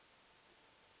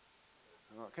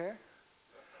 Okay?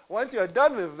 Once you are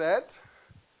done with that,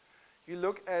 you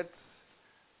look at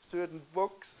certain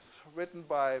books written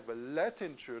by the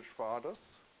Latin church fathers,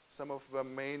 some of the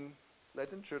main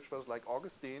Latin church fathers like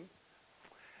Augustine,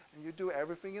 and you do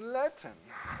everything in Latin.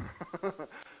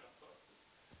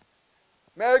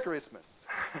 Merry Christmas.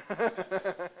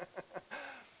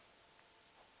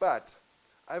 But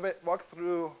I walked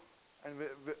through, and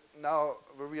now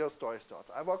the real story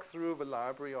starts. I walked through the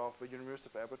library of the University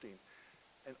of Aberdeen,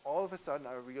 and all of a sudden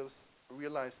I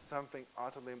realized something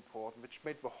utterly important,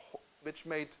 which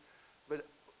made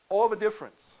all the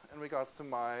difference in regards to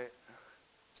my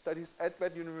studies at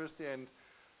that university and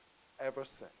ever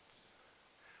since.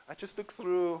 I just looked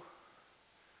through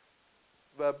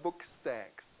the book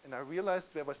stacks, and I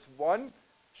realized there was one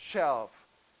shelf.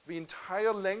 The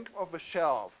entire length of the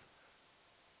shelf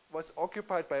was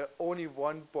occupied by only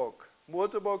one book,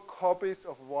 multiple copies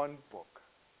of one book.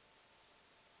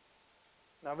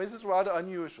 Now, this is rather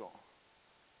unusual.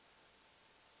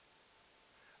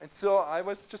 And so I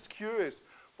was just curious,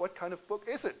 what kind of book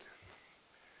is it?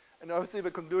 And obviously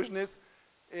the conclusion is,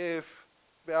 if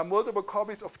there are multiple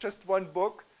copies of just one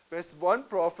book, there's one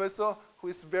professor who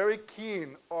is very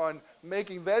keen on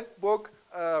making that book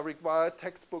a required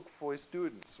textbook for his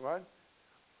students, right?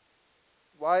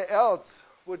 Why else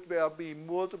would there be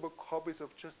multiple copies of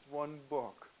just one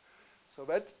book? So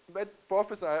that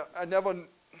professor, I never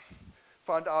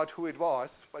found out who it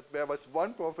was, but there was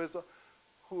one professor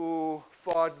who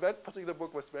thought that particular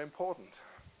book was very important.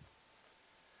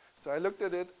 So I looked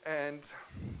at it, and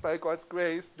by God's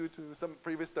grace, due to some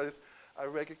previous studies, I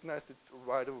recognized it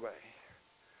right away.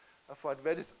 I thought,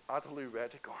 that is utterly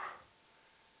radical.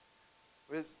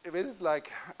 It is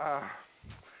like, I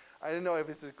don't know if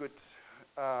it's a good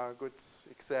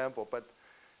example, but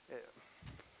it's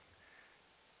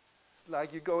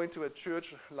like you go into a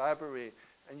church library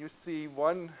and you see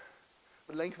the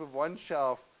length of one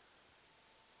shelf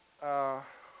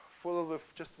full of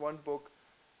just one book,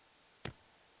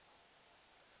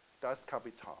 Das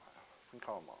Kapital from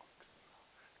Karl Marx.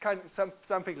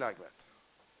 Something like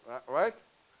that. Right?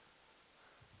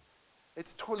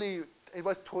 It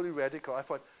was totally radical. I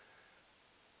thought,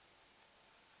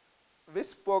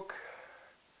 this book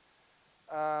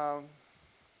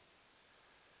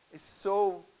is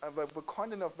so, the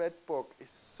content of that book is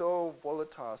so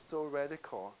volatile, so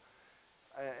radical.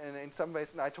 And in some ways,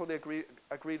 and I totally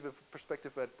agreed with the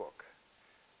perspective of that book.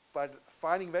 But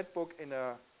finding that book in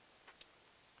a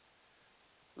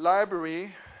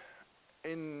library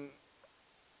in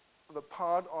the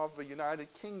part of the United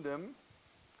Kingdom,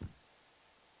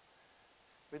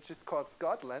 which is called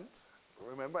Scotland,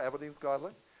 remember Aberdeen,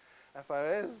 Scotland? And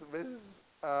for this is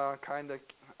kind of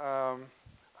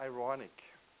ironic.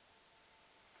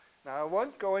 Now, I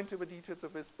won't go into the details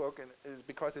of this book,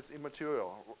 because it's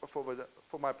immaterial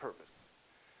for my purpose.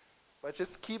 But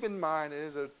just keep in mind,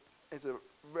 it's a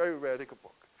very radical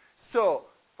book. So,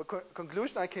 the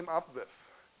conclusion I came up with,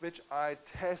 which I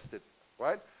tested,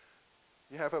 right?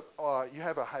 You have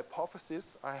a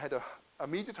hypothesis. I had a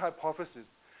immediate hypothesis,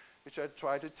 which I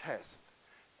tried to test,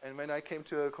 and when I came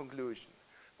to a conclusion,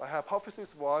 my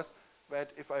hypothesis was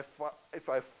that if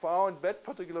I found that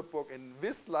particular book in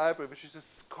this library, which is a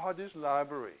Scottish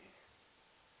library,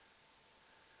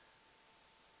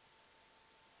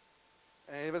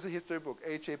 and it was a history book,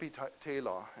 H.A.P.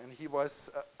 Taylor, and he was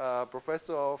a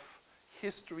professor of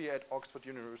history at Oxford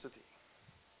University.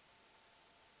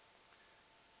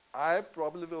 I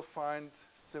probably will find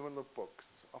similar books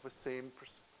of the same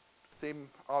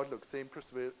outlook, same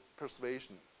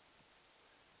persuasion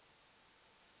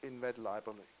in that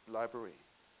library.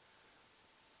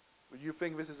 You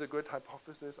think this is a good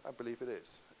hypothesis? I believe it is.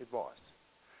 It was.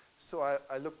 So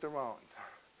I looked around,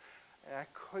 and I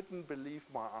couldn't believe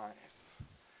my eyes.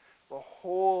 The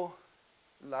whole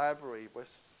library was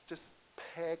just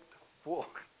packed full.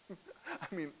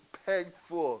 I mean, packed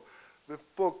full with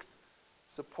books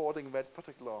supporting that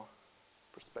particular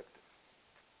perspective.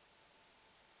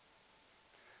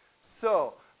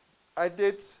 So I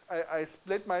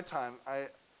split my time.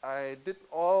 I did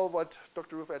all what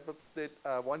Dr. Ruth Edwards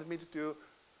wanted me to do,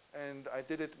 and I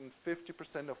did it in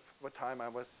 50% of what time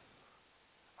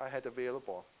I had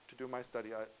available to do my study.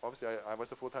 I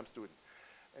was a full-time student.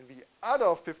 And the other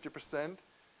 50%,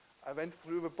 I went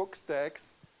through the book stacks,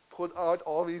 pulled out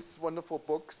all these wonderful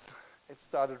books, and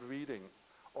started reading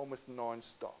almost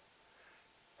non-stop.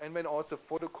 And then also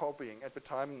photocopying. At the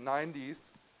time, 90s,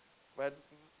 that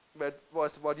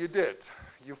was what you did.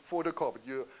 You photocopied.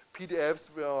 Your PDFs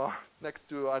were next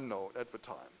to unknown at the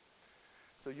time.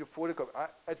 So you photocopy.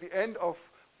 At the end of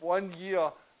 1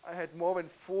 year, I had more than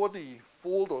 40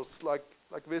 folders like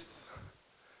this.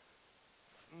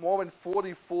 More than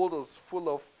 40 folders full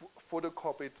of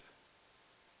photocopied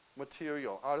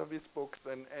material out of these books.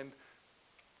 And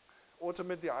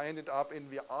ultimately, I ended up in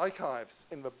the archives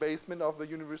in the basement of the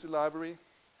university library.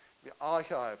 The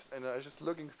archives. And I was just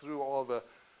looking through all the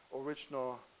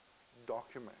original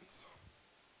documents.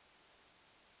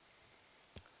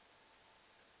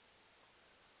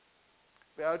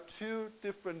 There are two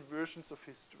different versions of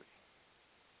history.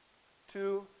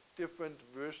 Two different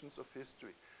versions of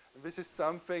history. And this is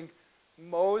something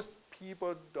most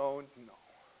people don't know.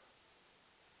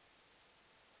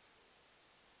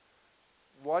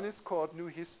 One is called New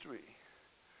History.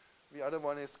 The other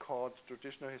one is called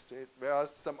Traditional History. There are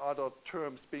some other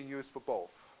terms being used for both.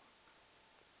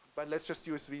 But let's just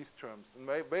use these terms. And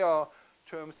they are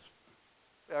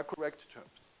correct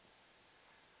terms.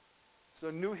 So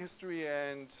New History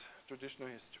and Traditional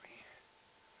History.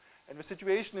 And the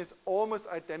situation is almost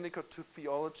identical to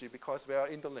theology because there are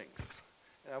interlinks.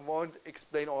 And I won't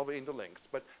explain all the interlinks,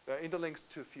 but there are interlinks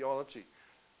to theology.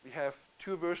 We have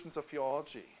two versions of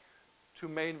theology, two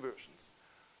main versions,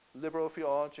 liberal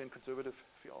theology and conservative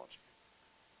theology.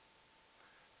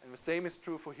 And the same is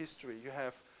true for history. You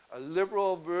have a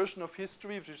liberal version of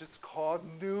history, which is called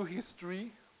New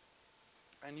History,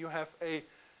 and you have a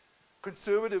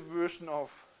conservative version of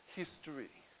history,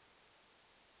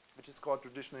 which is called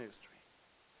Traditional History.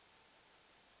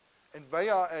 And they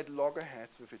are at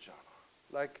loggerheads with each other.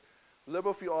 Like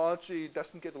liberal theology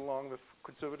doesn't get along with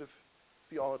conservative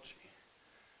theology.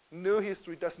 New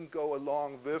history doesn't go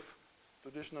along with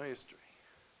traditional history.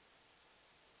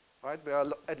 Right? They are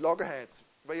at loggerheads.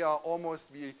 They are almost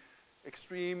the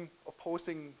extreme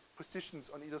opposing positions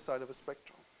on either side of the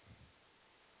spectrum.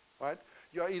 Right?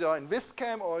 You are either in this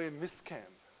camp or in this camp.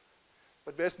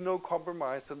 But there's no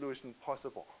compromise solution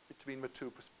possible between the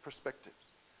two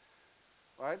perspectives.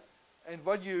 Right? And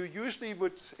what you usually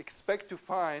would expect to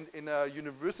find in a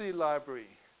university library,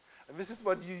 and this is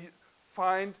what you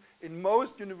find in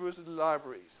most university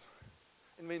libraries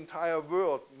in the entire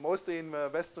world, mostly in the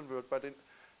Western world, but in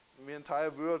the entire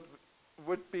world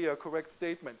would be a correct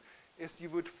statement, is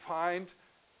you would find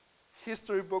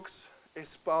history books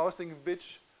espousing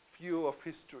which view of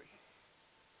history?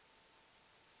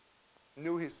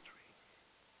 New history,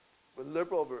 the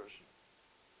liberal version.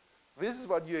 This is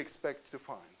what you expect to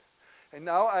find. And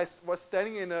now I was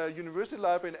standing in a university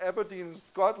library in Aberdeen,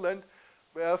 Scotland,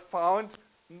 where I found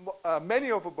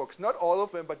many of the books, not all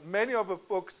of them, but many of the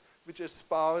books which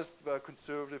espoused the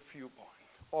conservative viewpoint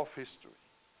of history.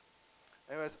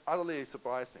 And it was utterly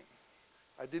surprising.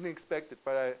 I didn't expect it,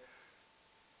 but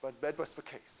that was the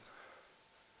case.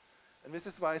 And this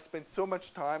is why I spent so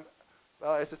much time,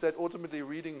 as I said, ultimately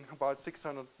reading about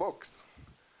 600 books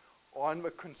on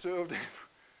the conservative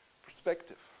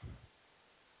perspective.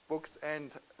 Books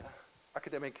and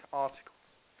academic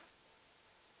articles.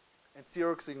 And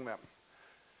Xeroxing them.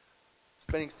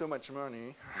 Spending so much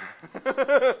money.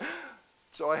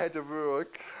 So I had to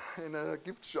work in a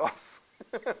gift shop.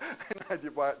 And I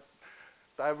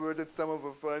diverted some of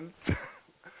the funds.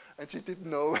 And she didn't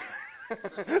know.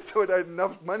 So I had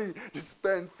enough money to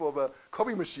spend for the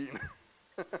copy machine.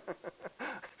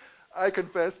 I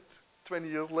confessed 20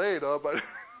 years later, but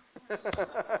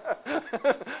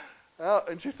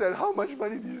and she said, "How much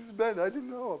money did you spend?" I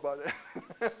didn't know about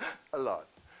it. A lot.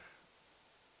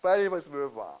 But it was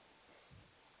worthwhile.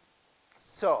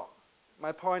 So,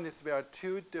 my point is there are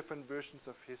two different versions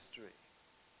of history.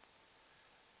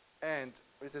 And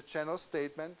it's a general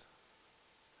statement,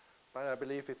 but I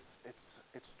believe it's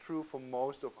true for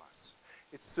most of us.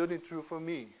 It's certainly true for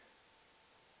me.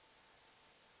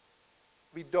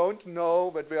 We don't know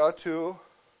that there are two.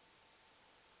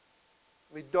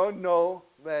 We don't know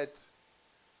that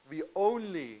we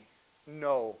only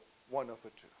know one of the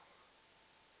two.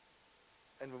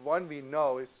 And the one we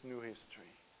know is new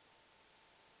history.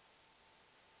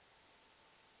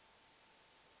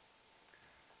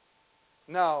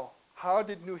 Now, how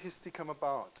did new history come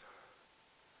about?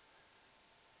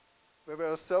 There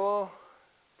were several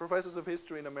professors of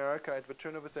history in America at the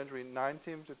turn of the century,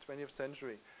 19th to 20th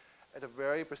century, at a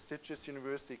very prestigious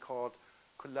university called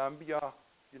Columbia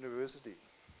University.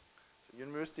 It's a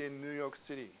university in New York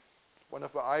City, one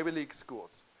of the Ivy League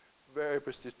schools, very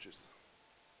prestigious.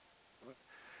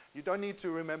 You don't need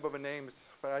to remember the names,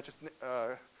 but I just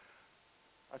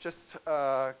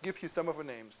give you some of the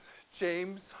names.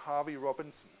 James Harvey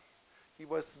Robinson. He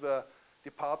was the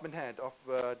department head of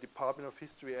the Department of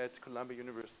History at Columbia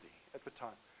University at the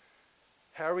time.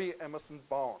 Harry Emerson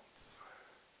Barnes.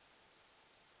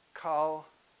 Carl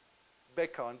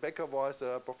Becker. And Becker was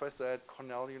a professor at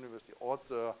Cornell University,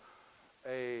 also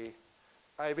a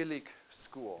Ivy League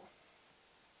school.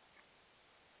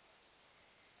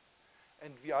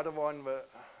 And the other one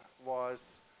was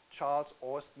Charles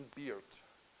Austin Beard.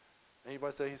 And he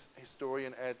was a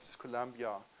historian at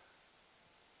Columbia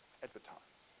at the time.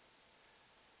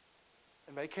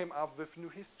 And they came up with new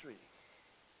history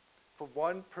for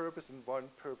one purpose and one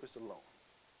purpose alone.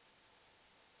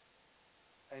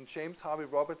 And James Harvey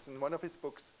Robertson, one of his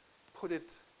books, put it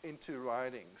into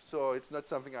writing. So it's not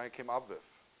something I came up with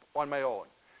on my own.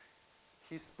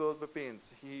 He spilled the beans.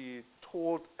 He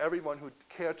told everyone who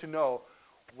cared to know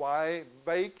why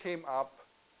they came up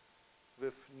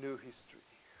with new history,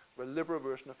 the liberal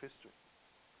version of history.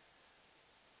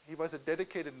 He was a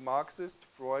dedicated Marxist,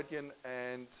 Freudian,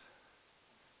 and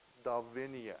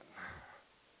Darwinian.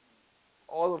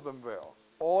 All of them were.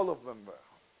 All of them were.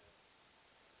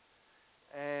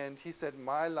 And he said,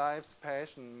 my life's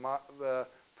passion, the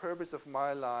purpose of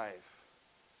my life,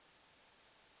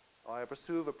 I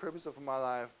pursue the purpose of my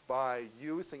life by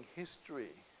using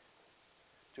history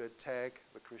to attack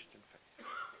the Christian faith.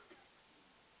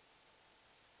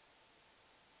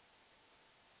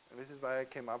 And this is why I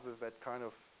came up with that kind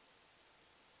of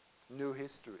new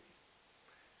history.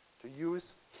 To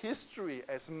use history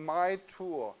as my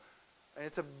tool. And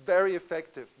it's a very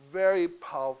effective, very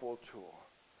powerful tool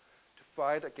to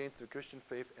fight against the Christian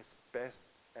faith as best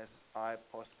as I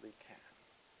possibly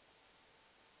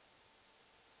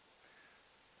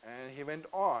can. And he went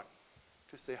on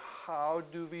to say, how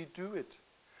do we do it?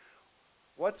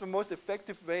 What's the most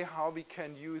effective way how we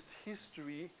can use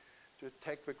history to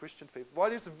attack the Christian faith?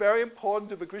 What is very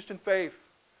important to the Christian faith?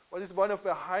 What is one of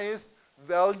the highest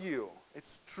value?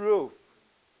 It's truth.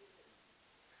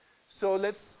 So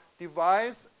let's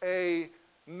devise a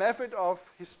method of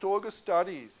historical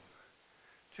studies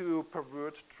to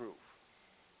pervert truth.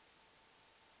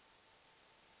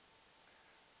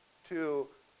 To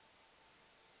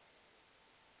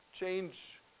change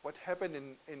what happened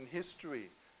in history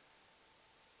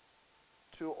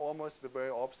to almost the very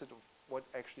opposite of what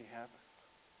actually happened.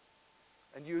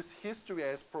 And use history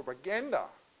as propaganda,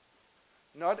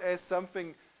 not as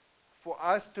something for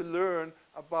us to learn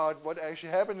about what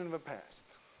actually happened in the past.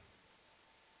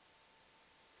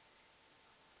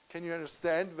 Can you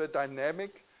understand the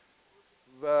dynamic,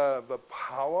 the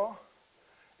power,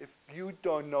 if you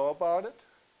don't know about it?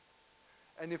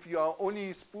 And if you are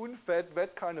only spoon-fed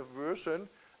that kind of version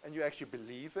and you actually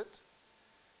believe it,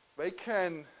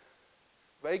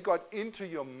 they got into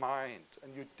your mind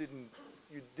and you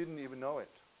didn't even know it.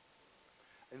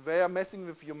 And they are messing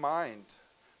with your mind.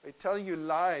 They're telling you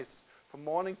lies from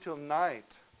morning till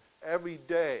night, every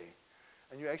day,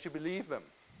 and you actually believe them.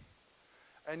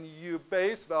 And you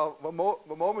base,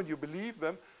 the moment you believe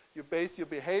them, you base your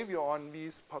behavior on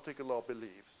these particular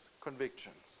beliefs,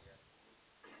 convictions.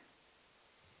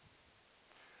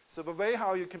 So the way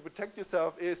how you can protect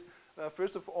yourself is,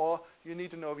 first of all, you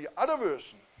need to know the other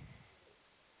version,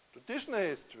 traditional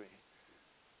history.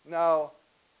 Now,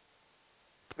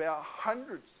 there are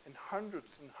hundreds and hundreds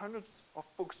and hundreds of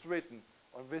books written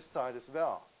on this side as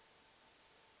well.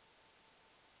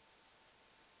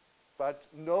 But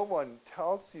no one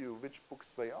tells you which books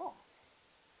they are.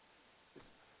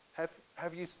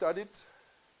 Have you studied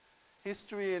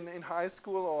history in high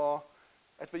school or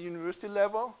at the university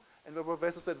level? And the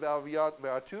professor said, well,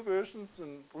 there are two versions,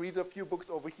 and read a few books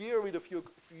over here, read a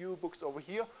few books over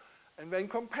here, and then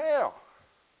compare.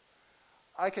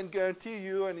 I can guarantee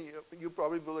you, and you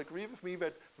probably will agree with me,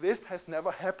 that this has never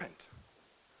happened.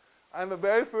 I'm the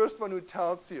very first one who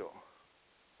tells you,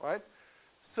 right?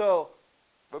 So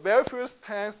the very first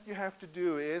task you have to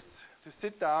do is to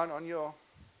sit down on your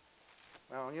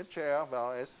chair,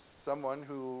 as someone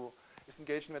who is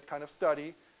engaged in that kind of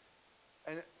study,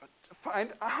 and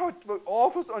find out the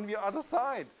authors on the other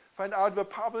side. Find out the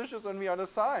publishers on the other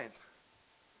side.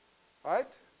 Right?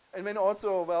 And then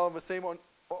also, the same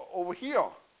over here.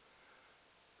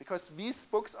 Because these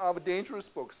books are the dangerous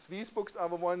books. These books are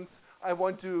the ones I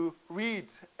want to read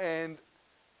and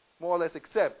more or less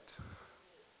accept.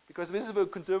 Because this is the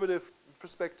conservative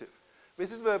perspective.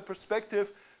 This is the perspective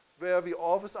where we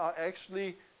authors are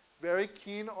actually very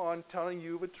keen on telling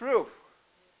you the truth.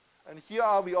 And here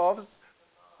are the authors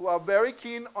who are very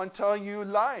keen on telling you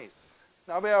lies.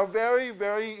 Now they are very,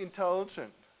 very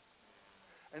intelligent.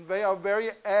 And they are very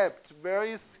apt,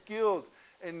 very skilled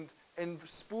in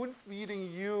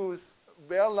spoon-feeding you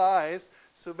their lies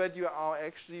so that you are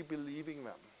actually believing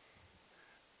them.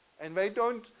 And they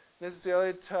don't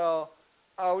necessarily tell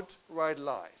outright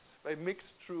lies. They mix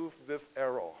truth with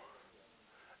error.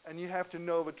 And you have to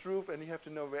know the truth and you have to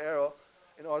know the error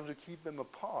in order to keep them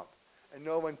apart. And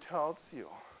no one tells you.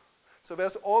 So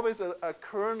there's always a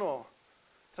kernel,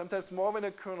 sometimes more than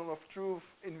a kernel of truth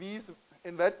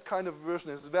in that kind of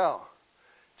version as well.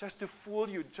 Just to fool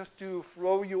you, just to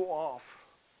throw you off.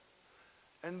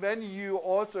 And then you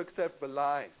also accept the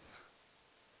lies.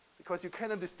 Because you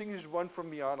cannot distinguish one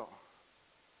from the other.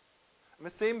 And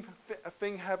the same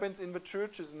thing happens in the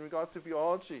churches in regards to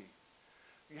theology.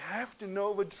 You have to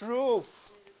know the truth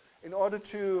in order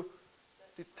to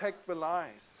detect the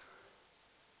lies.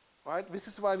 Right? This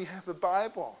is why we have the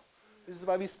Bible. This is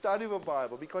why we study the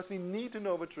Bible, because we need to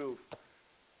know the truth.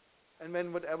 And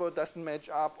when whatever doesn't match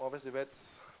up, obviously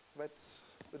that's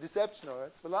the deception, or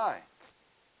that's the lie.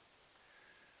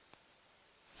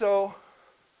 So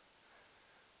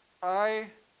I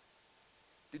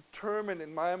determined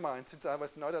in my mind, since I was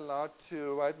not allowed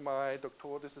to write my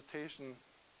doctoral dissertation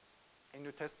in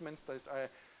New Testament studies,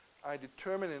 I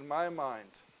determined in my mind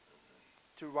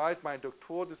to write my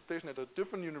doctoral dissertation at a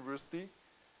different university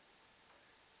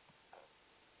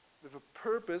with a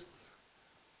purpose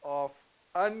of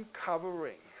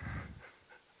uncovering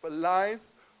the lies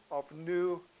of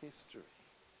new history.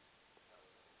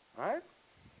 Right?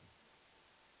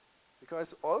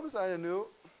 Because all of a sudden I knew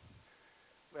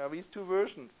there are these two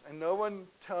versions, and no one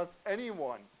tells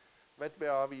anyone that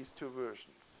there are these two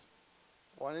versions.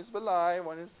 One is the lie,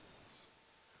 one is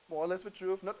more or less the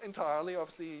truth, not entirely.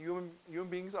 Obviously, human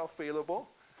beings are fallible,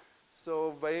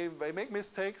 so they make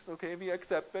mistakes. Okay, we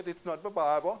accept that it's not the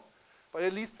Bible, but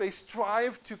at least they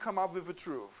strive to come up with the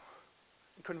truth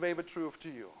and convey the truth to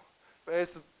you. Whereas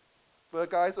the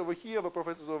guys over here, the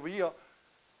professors over here,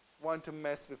 want to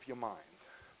mess with your mind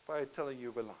by telling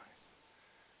you the lies.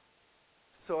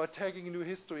 So attacking new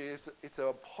history it's an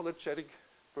apologetic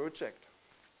project.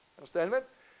 Understand that?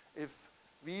 If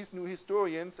these new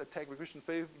historians attack the Christian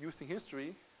faith using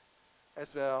history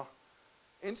as their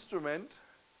instrument,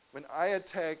 when I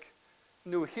attack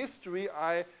new history,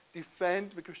 I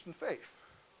defend the Christian faith.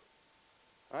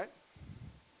 Right?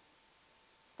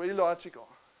 Pretty logical.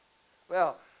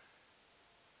 Well,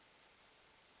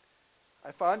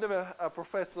 I found a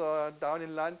professor down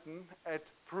in London at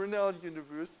Brunel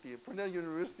University. Brunel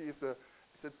University is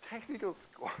a technical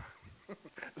school,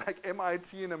 like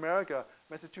MIT in America,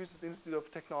 Massachusetts Institute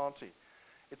of Technology.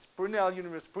 It's Brunel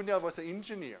University. Brunel was an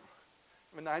engineer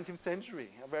in the 19th century,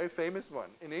 a very famous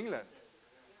one in England.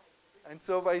 And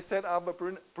so they set up a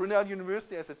Brunel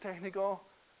University as a technical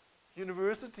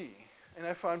university. And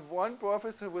I found one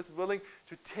professor who was willing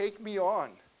to take me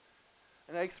on.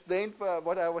 And I explained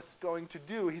what I was going to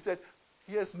do. He said,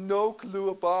 he has no clue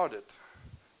about it.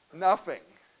 Nothing.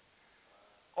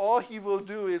 All he will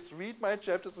do is read my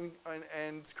chapters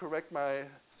and correct my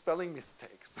spelling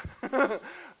mistakes.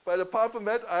 But apart from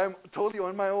that, I'm totally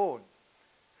on my own.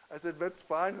 I said, that's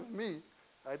fine with me.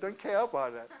 I don't care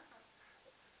about that.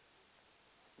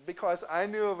 Because I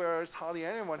knew there was hardly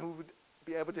anyone who would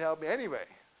be able to help me anyway.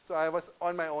 So I was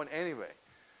on my own anyway.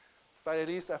 But at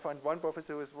least I found one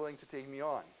professor who was willing to take me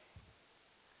on.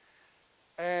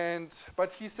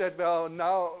 But he said, well,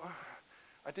 now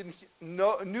I didn't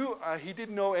he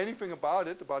didn't know anything about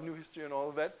it, about new history and all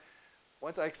of that.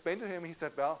 Once I explained to him, he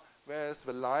said, well, there's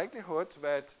the likelihood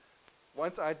that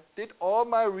once I did all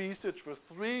my research for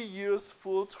 3 years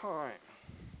full time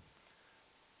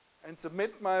and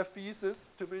submit my thesis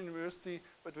to the university,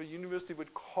 but the university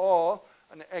would call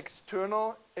an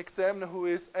external examiner who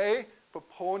is a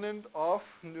proponent of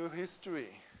new history.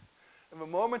 And the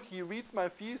moment he reads my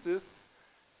thesis,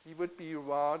 he would be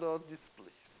rather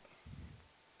displeased,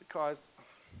 because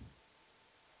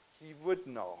he would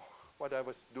know what I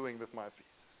was doing with my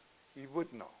thesis. He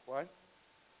would know, right?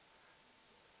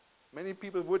 Many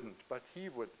people wouldn't, but he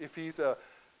would, if he's a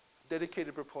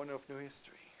dedicated proponent of new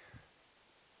history.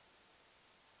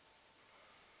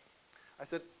 I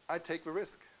said, I take the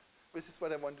risk. This is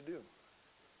what I want to do.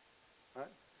 Right?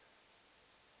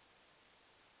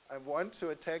 I want to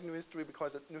attack new history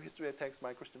because new history attacks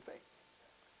my Christian faith.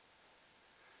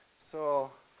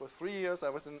 So for 3 years I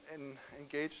was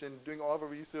engaged in doing all the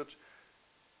research,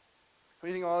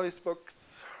 reading all these books,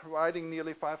 writing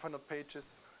nearly 500 pages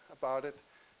about it,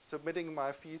 submitting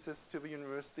my thesis to the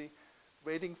university,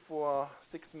 waiting for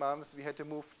 6 months. We had to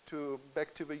move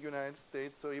back to the United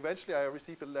States. So eventually I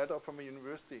received a letter from the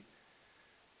university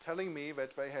telling me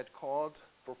that they had called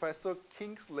Professor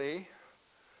Kingsley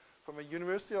from the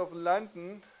University of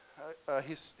London, a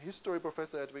history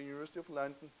professor at the University of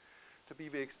London, to be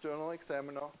the external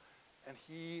examiner, and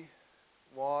he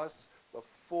was the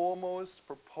foremost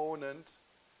proponent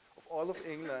of all of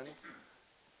England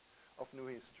of new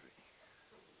history.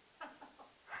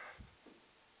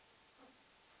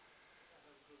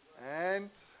 And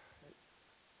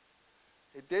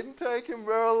it didn't take him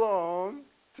very long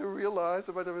to realize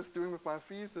what I was doing with my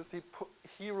thesis.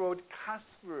 He wrote cuss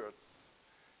words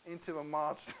into the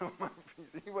margin of my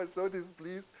thesis. He was so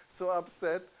displeased, so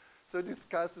upset, so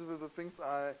disgusted with the things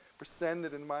I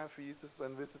presented in my thesis,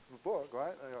 and this is the book,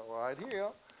 right? Right here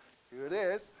it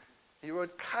is. He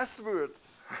wrote cuss words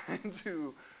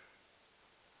into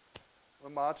the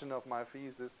margin of my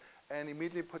thesis and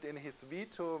immediately put in his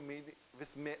veto.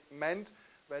 This meant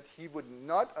that he would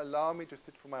not allow me to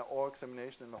sit for my oral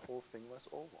examination, and the whole thing was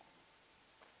over.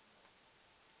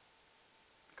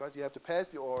 Because you have to pass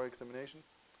the oral examination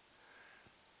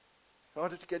in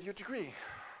order to get your degree.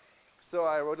 So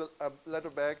I wrote a letter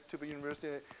back to the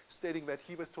university stating that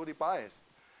he was totally biased.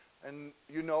 And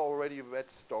you know already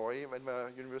that story when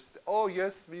the university, oh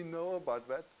yes, we know about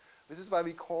that. This is why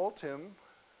we called him.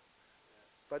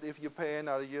 But if you pay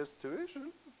another year's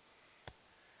tuition.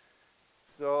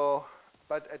 So,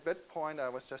 but at that point I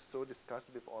was just so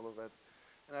disgusted with all of that.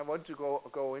 And I want to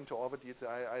go into all the details.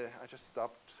 I just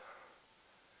stopped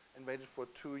and waited for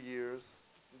 2 years.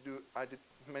 I did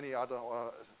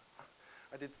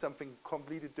I did something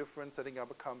completely different, setting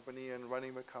up a company and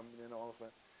running the company and all of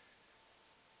that.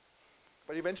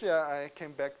 But eventually I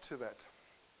came back to that.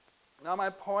 Now my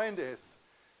point is,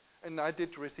 and I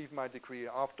did receive my degree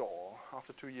after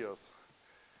 2 years,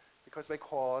 because they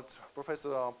called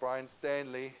Professor Brian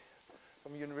Stanley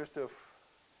from the University of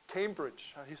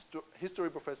Cambridge, a history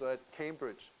professor at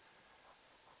Cambridge,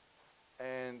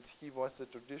 and he was a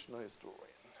traditional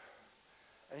historian.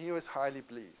 And he was highly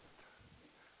pleased.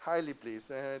 Highly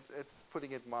pleased, and it's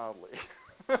putting it mildly.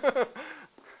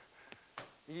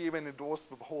 He even endorsed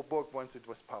the whole book once it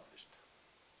was published.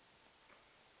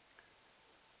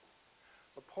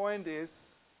 The point is,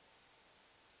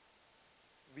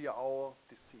 we are all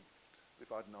deceived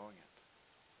without knowing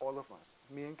it. All of us,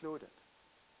 me included.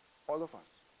 All of us.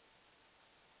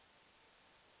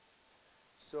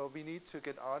 So we need to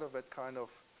get out of that kind of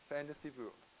fantasy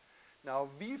world. Now,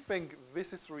 we think this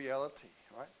is reality,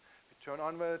 right? We turn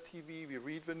on the TV, we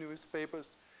read the newspapers,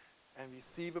 and we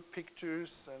see the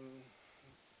pictures and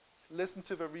listen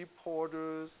to the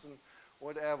reporters and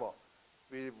whatever.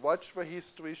 We watch the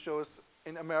history shows.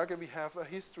 In America, we have a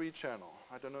history channel.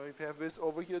 I don't know if you have this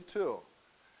over here too.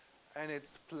 And it's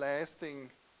blasting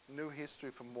new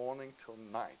history from morning till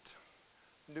night.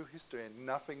 New history and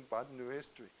nothing but new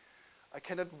history. I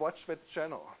cannot watch that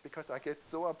channel because I get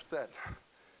so upset.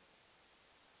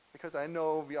 Because I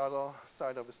know the other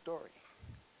side of the story.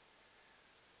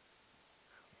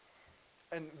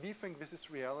 And we think this is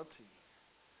reality.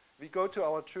 We go to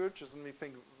our churches and we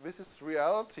think this is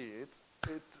reality.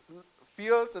 It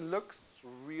feels and looks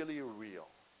really real.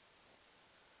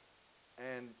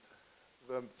 And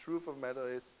the truth of the matter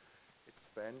is, it's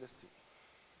fantasy.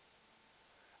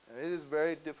 And it is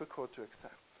very difficult to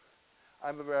accept.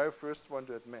 I'm the very first one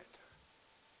to admit.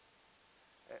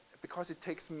 Because it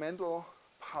takes mental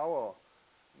power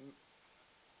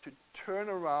to turn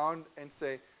around and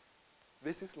say,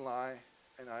 this is lie,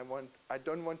 and I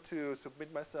don't want to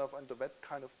submit myself under that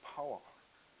kind of power,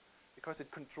 because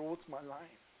it controls my life.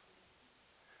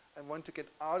 I want to get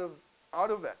out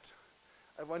of that.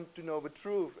 I want to know the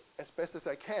truth as best as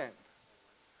I can.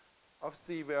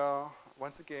 Obviously,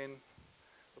 once again,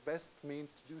 the best means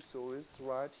to do so is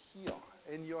right here,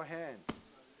 in your hands.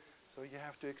 So you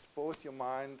have to expose your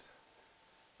mind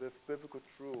with biblical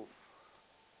truth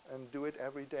and do it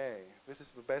every day. This is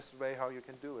the best way how you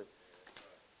can do it.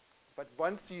 But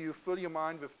once you fill your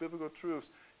mind with biblical truths,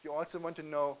 you also want to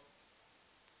know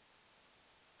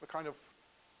the kind of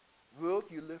world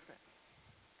you live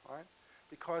in, right?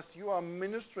 Because you are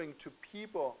ministering to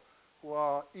people who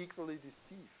are equally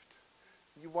deceived.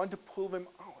 You want to pull them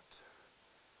out.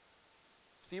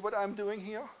 See what I'm doing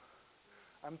here?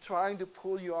 I'm trying to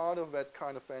pull you out of that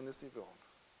kind of fantasy world.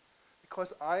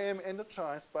 Because I am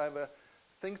energized by the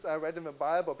things I read in the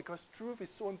Bible, because truth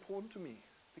is so important to me.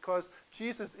 Because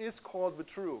Jesus is called the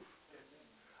truth. Yes.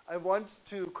 I want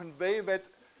to convey that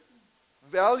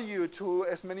value to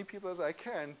as many people as I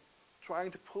can,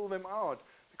 trying to pull them out.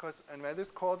 And that is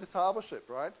called discipleship,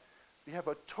 right? We have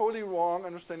a totally wrong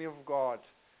understanding of God.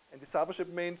 And discipleship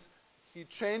means He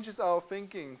changes our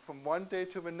thinking from one day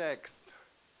to the next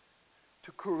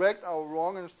to correct our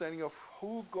wrong understanding of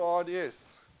who God is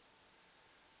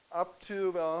up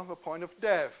to the point of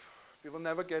death. We will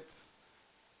never get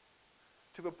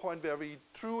to the point where we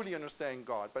truly understand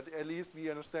God, but at least we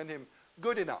understand Him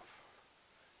good enough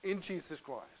in Jesus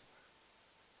Christ.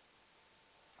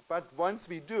 But once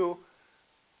we do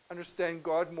understand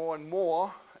God more and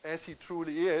more as He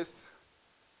truly is,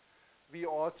 we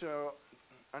ought to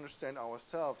understand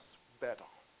ourselves better.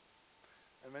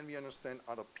 And when we understand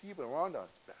other people around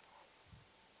us better,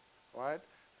 right?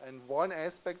 And one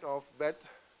aspect of that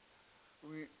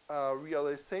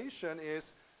realization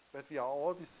is that we are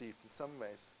all deceived in some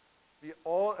ways. We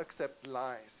all accept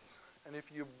lies. And if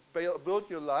you build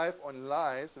your life on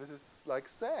lies, this is like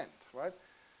sand, right?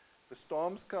 The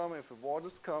storms come, if the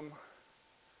waters come,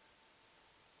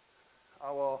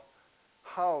 our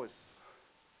house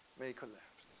may collapse.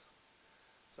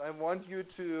 So I want you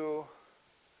to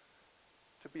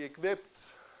be equipped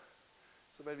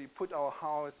so that we put our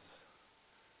house,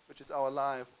 which is our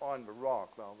life, on the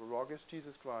rock. Well, the rock is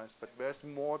Jesus Christ, but there's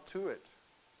more to it.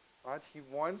 Right? He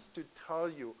wants to tell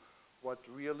you what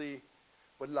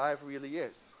life really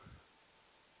is.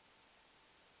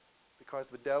 Because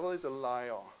the devil is a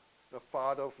liar, the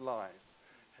father of lies.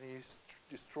 And he's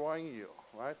destroying you,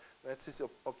 right? That's his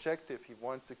objective. He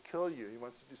wants to kill you. He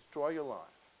wants to destroy your life.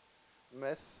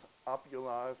 Mess up your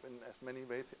life in as many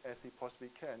ways as he possibly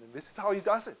can. And this is how he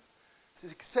does it. This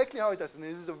is exactly how he does it. And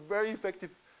this is a very effective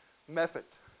method.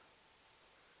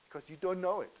 Because you don't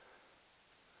know it.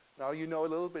 Now you know a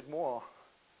little bit more.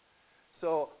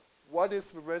 So what is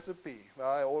the recipe? Well,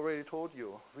 I already told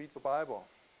you. Read the Bible.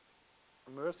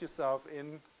 Immerse yourself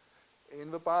in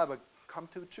the Bible. Come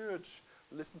to church.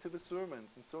 Listen to the sermons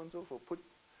and so on and so forth. Put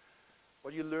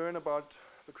what you learn about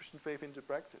the Christian faith into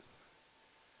practice.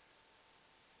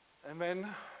 And then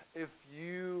if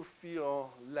you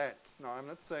feel led, now I'm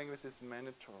not saying this is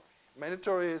mandatory.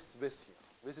 Mandatory is this here.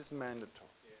 This is mandatory.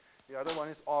 Yeah. The other one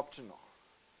is optional.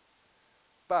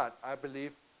 But I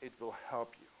believe it will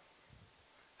help you.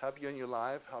 Help you in your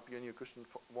life, help you in your Christian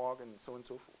walk, and so on and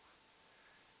so forth.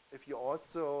 If you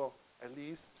also at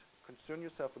least concern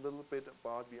yourself a little bit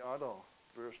about the other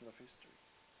version of history.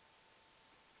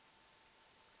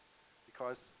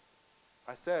 Because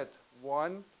I said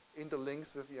one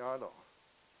interlinks with the other.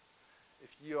 If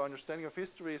your understanding of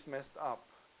history is messed up,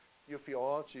 your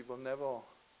theology will never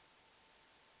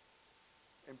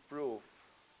improve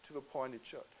to the point it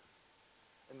should.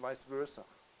 And vice versa.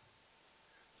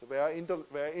 So they are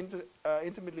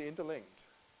intimately interlinked.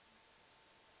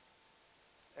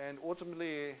 And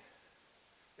ultimately,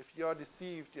 if you are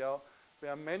deceived, there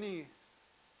are many,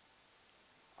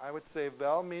 I would say,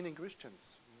 well-meaning Christians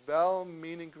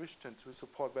who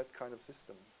support that kind of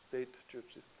system, state church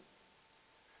system.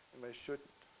 And they shouldn't.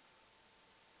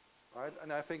 Right?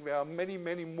 And I think there are many,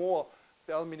 many more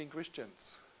well-meaning Christians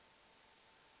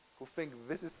who think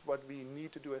this is what we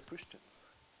need to do as Christians.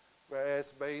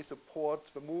 Whereas they support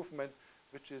the movement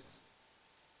which is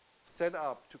set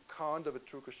up to counter the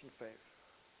true Christian faith.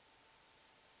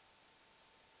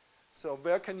 So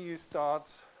where can you start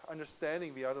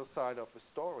understanding the other side of the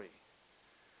story?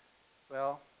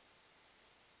 Well,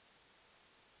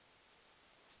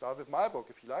 start with my book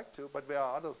if you like to, but there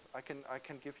are others. I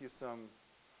can give you some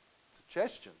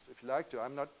suggestions if you like to.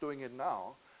 I'm not doing it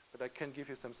now, but I can give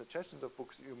you some suggestions of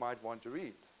books you might want to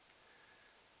read.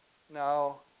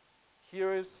 Now,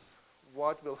 here is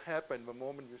what will happen the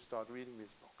moment you start reading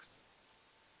these books.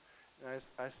 And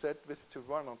I said this to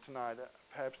Ronald tonight.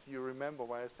 Perhaps you remember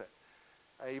what I said.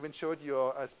 I even showed you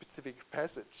a specific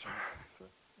passage,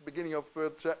 beginning of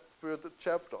third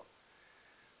chapter.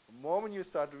 The moment you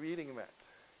start reading that,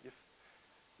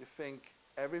 you think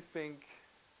everything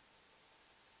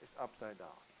is upside down.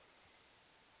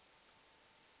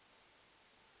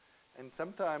 And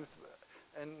sometimes,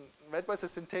 and that was a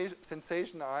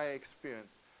sensation I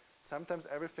experienced, sometimes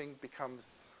everything becomes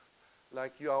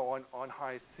like you are on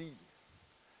high sea.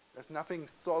 There's nothing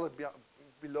solid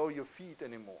below your feet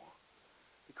anymore.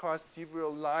 Because you were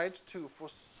lied to for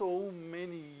so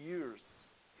many years.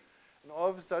 And all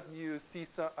of a sudden you see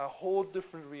a whole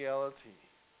different reality.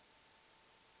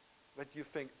 But you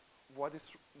think, what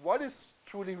is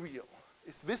truly real?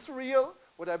 Is this real,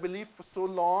 what I believed for so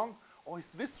long? Or is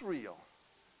this real?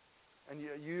 And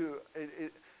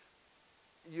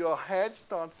your head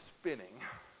starts spinning.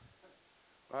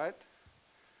 Right?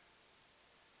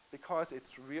 Because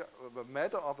it's real. The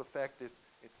matter of the fact is,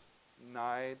 it's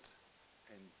night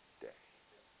and day.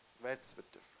 That's the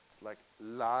difference. like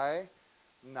lie,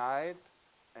 night,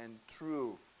 and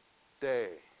truth, day.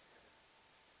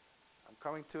 I'm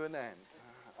coming to an end.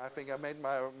 I think I made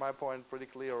my point pretty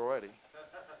clear already.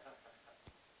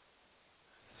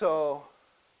 So,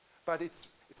 but it's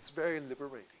very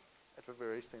liberating at the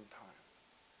very same time.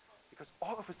 Because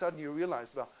all of a sudden you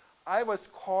realize, well, I was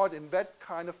caught in that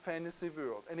kind of fantasy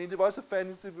world. And it was a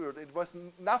fantasy world.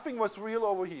 Nothing was real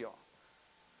over here.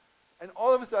 And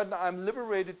all of a sudden I'm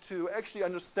liberated to actually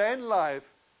understand life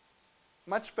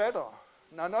much better.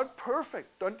 Now, not perfect.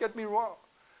 Don't get me wrong.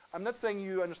 I'm not saying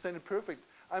you understand it perfect.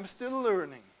 I'm still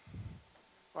learning.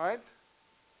 Right?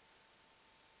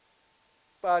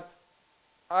 But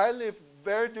I live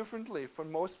very differently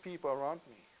from most people around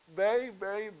me. Very,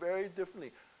 very, very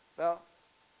differently. Well,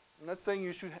 I'm not saying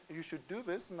you should do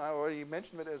this, and I already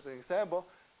mentioned it as an example,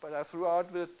 but I threw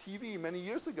out the TV many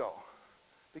years ago.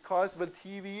 Because the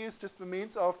TV is just the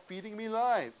means of feeding me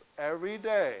lies every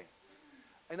day.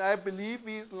 And I believe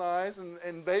these lies,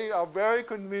 and they are very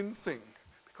convincing.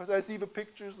 Because I see the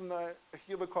pictures and I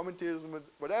hear the commentators and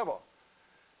whatever.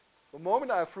 The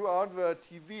moment I threw out the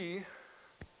TV,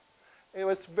 it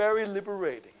was very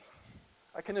liberating.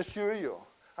 I can assure you.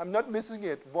 I'm not missing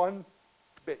it one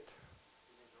bit.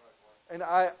 And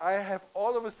I have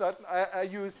all of a sudden, I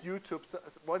use YouTube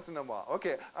once in a while.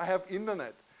 Okay, I have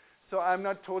internet. So I'm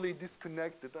not totally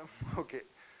disconnected. Okay,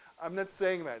 I'm not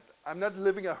saying that. I'm not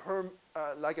living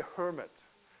like a hermit.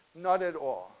 Not at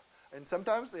all. And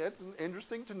sometimes it's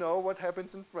interesting to know what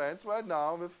happens in France right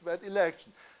now with that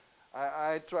election.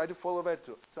 I try to follow that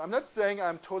too. So I'm not saying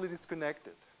I'm totally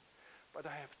disconnected. But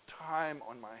I have time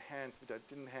on my hands which I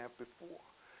didn't have before.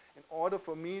 In order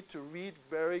for me to read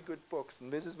very good books,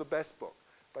 and this is the best book,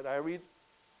 but I read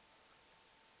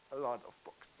a lot of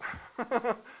books.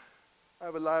 I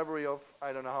have a library of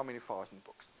I don't know how many thousand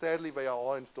books. Sadly, they are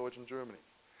all in storage in Germany,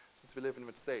 since we live in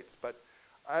the States. But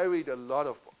I read a lot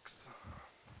of books.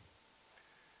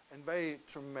 And they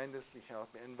tremendously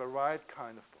help me, and the right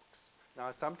kind of books.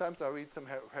 Now, sometimes I read some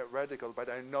heretical, but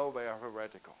I know they are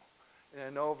heretical. And I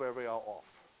know where they are off.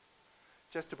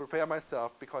 Just to prepare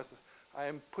myself, because I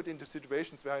am put into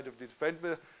situations where I have to defend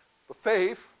the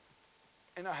faith,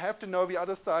 and I have to know the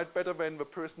other side better than the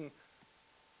person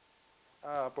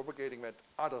propagating that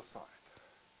other side.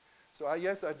 So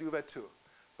yes, I do that too.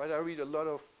 But I read a lot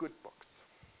of good books.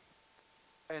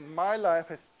 And my life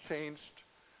has changed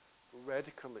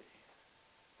radically.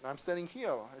 And I'm standing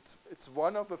here. It's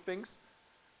one of the things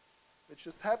that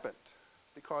just happened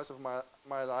because of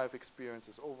my life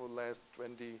experiences over the last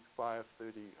 25,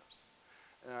 30 years.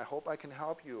 And I hope I can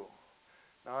help you.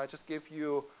 Now I just give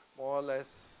you more or less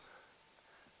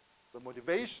the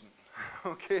motivation.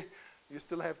 Okay? You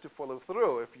still have to follow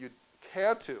through if you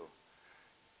care to.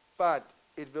 But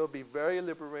it will be very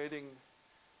liberating,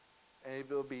 and it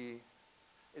will be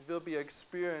an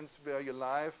experience where your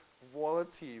life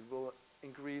quality will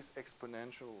increase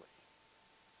exponentially.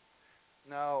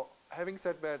 Now, having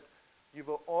said that, you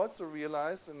will also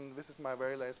realize, and this is my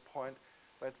very last point,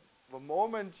 that the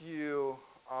moment you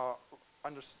are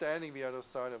understanding the other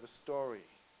side of a story,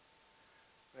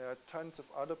 there are tons of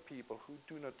other people who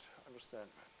do not understand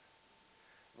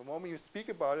that. The moment you speak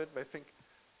about it, they think,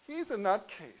 he's a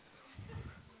nutcase.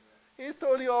 He's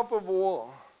totally off the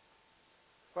wall.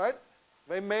 Right?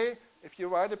 They may, if you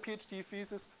write a PhD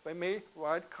thesis, they may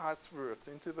write cuss words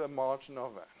into the margin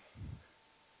of it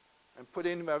and put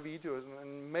in their videos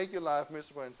and make your life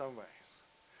miserable in some ways.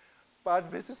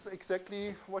 But this is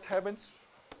exactly what happens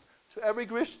to every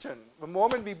Christian. The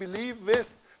moment we believe this,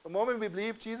 the moment we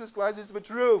believe Jesus Christ is the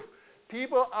truth,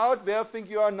 people out there think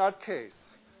you are a nutcase.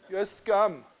 You're a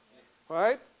scum.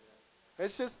 Right?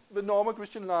 It's just the normal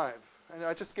Christian life. And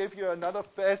I just gave you another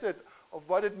facet of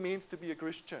what it means to be a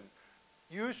Christian.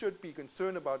 You should be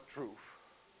concerned about truth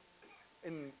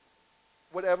in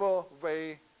whatever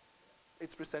way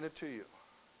it's presented to you.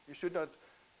 You should not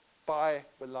buy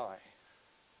the lie.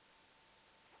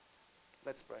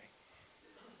 Let's pray.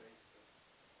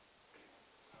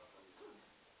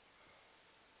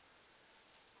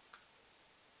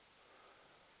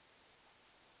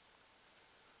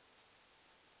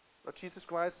 Lord Jesus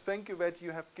Christ, thank you that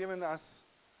you have given us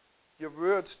your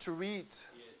word to read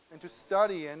and to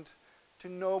study and to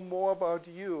know more about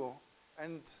you.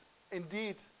 And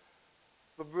indeed,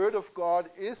 the word of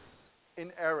God is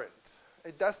inerrant.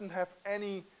 It doesn't have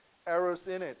any errors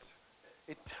in it.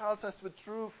 It tells us the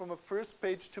truth from the first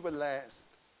page to the last.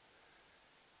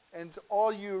 And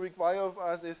all you require of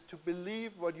us is to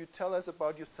believe what you tell us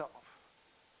about yourself.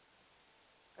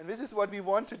 And this is what we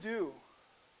want to do.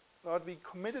 Lord, we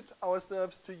committed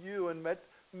ourselves to you, and that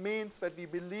means that we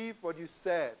believe what you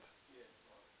said.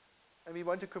 And we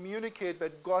want to communicate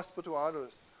that gospel to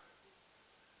others.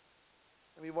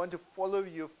 And we want to follow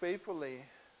you faithfully.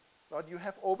 Lord, you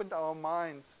have opened our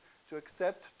minds to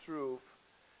accept truth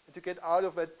and to get out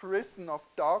of that prison of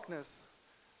darkness,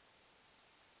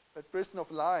 that prison of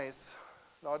lies,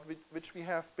 Lord, which we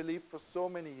have believed for so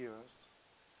many years.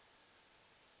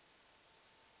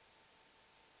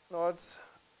 Lord,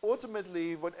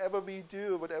 ultimately, whatever we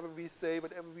do, whatever we say,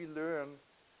 whatever we learn,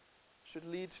 should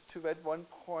lead to that one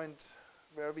point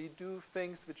where we do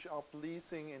things which are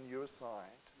pleasing in your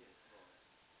sight,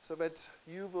 so that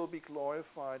you will be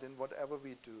glorified in whatever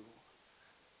we do,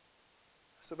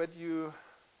 so that you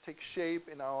take shape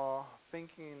in our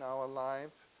thinking, in our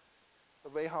life, the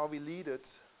way how we lead it,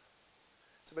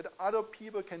 so that other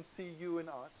people can see you in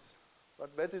us.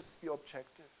 But that is the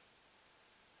objective.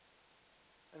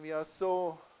 And we are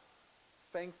so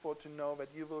thankful to know that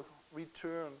you will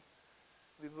return.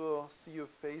 We will see you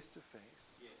face to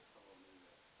face. Yes,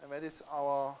 hallelujah. And that is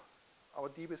our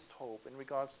deepest hope in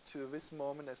regards to this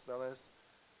moment as well as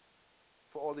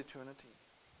for all eternity.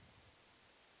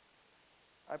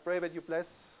 I pray that you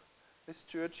bless this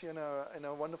church in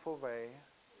a wonderful way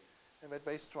and that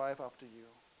they strive after you.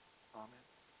 Amen.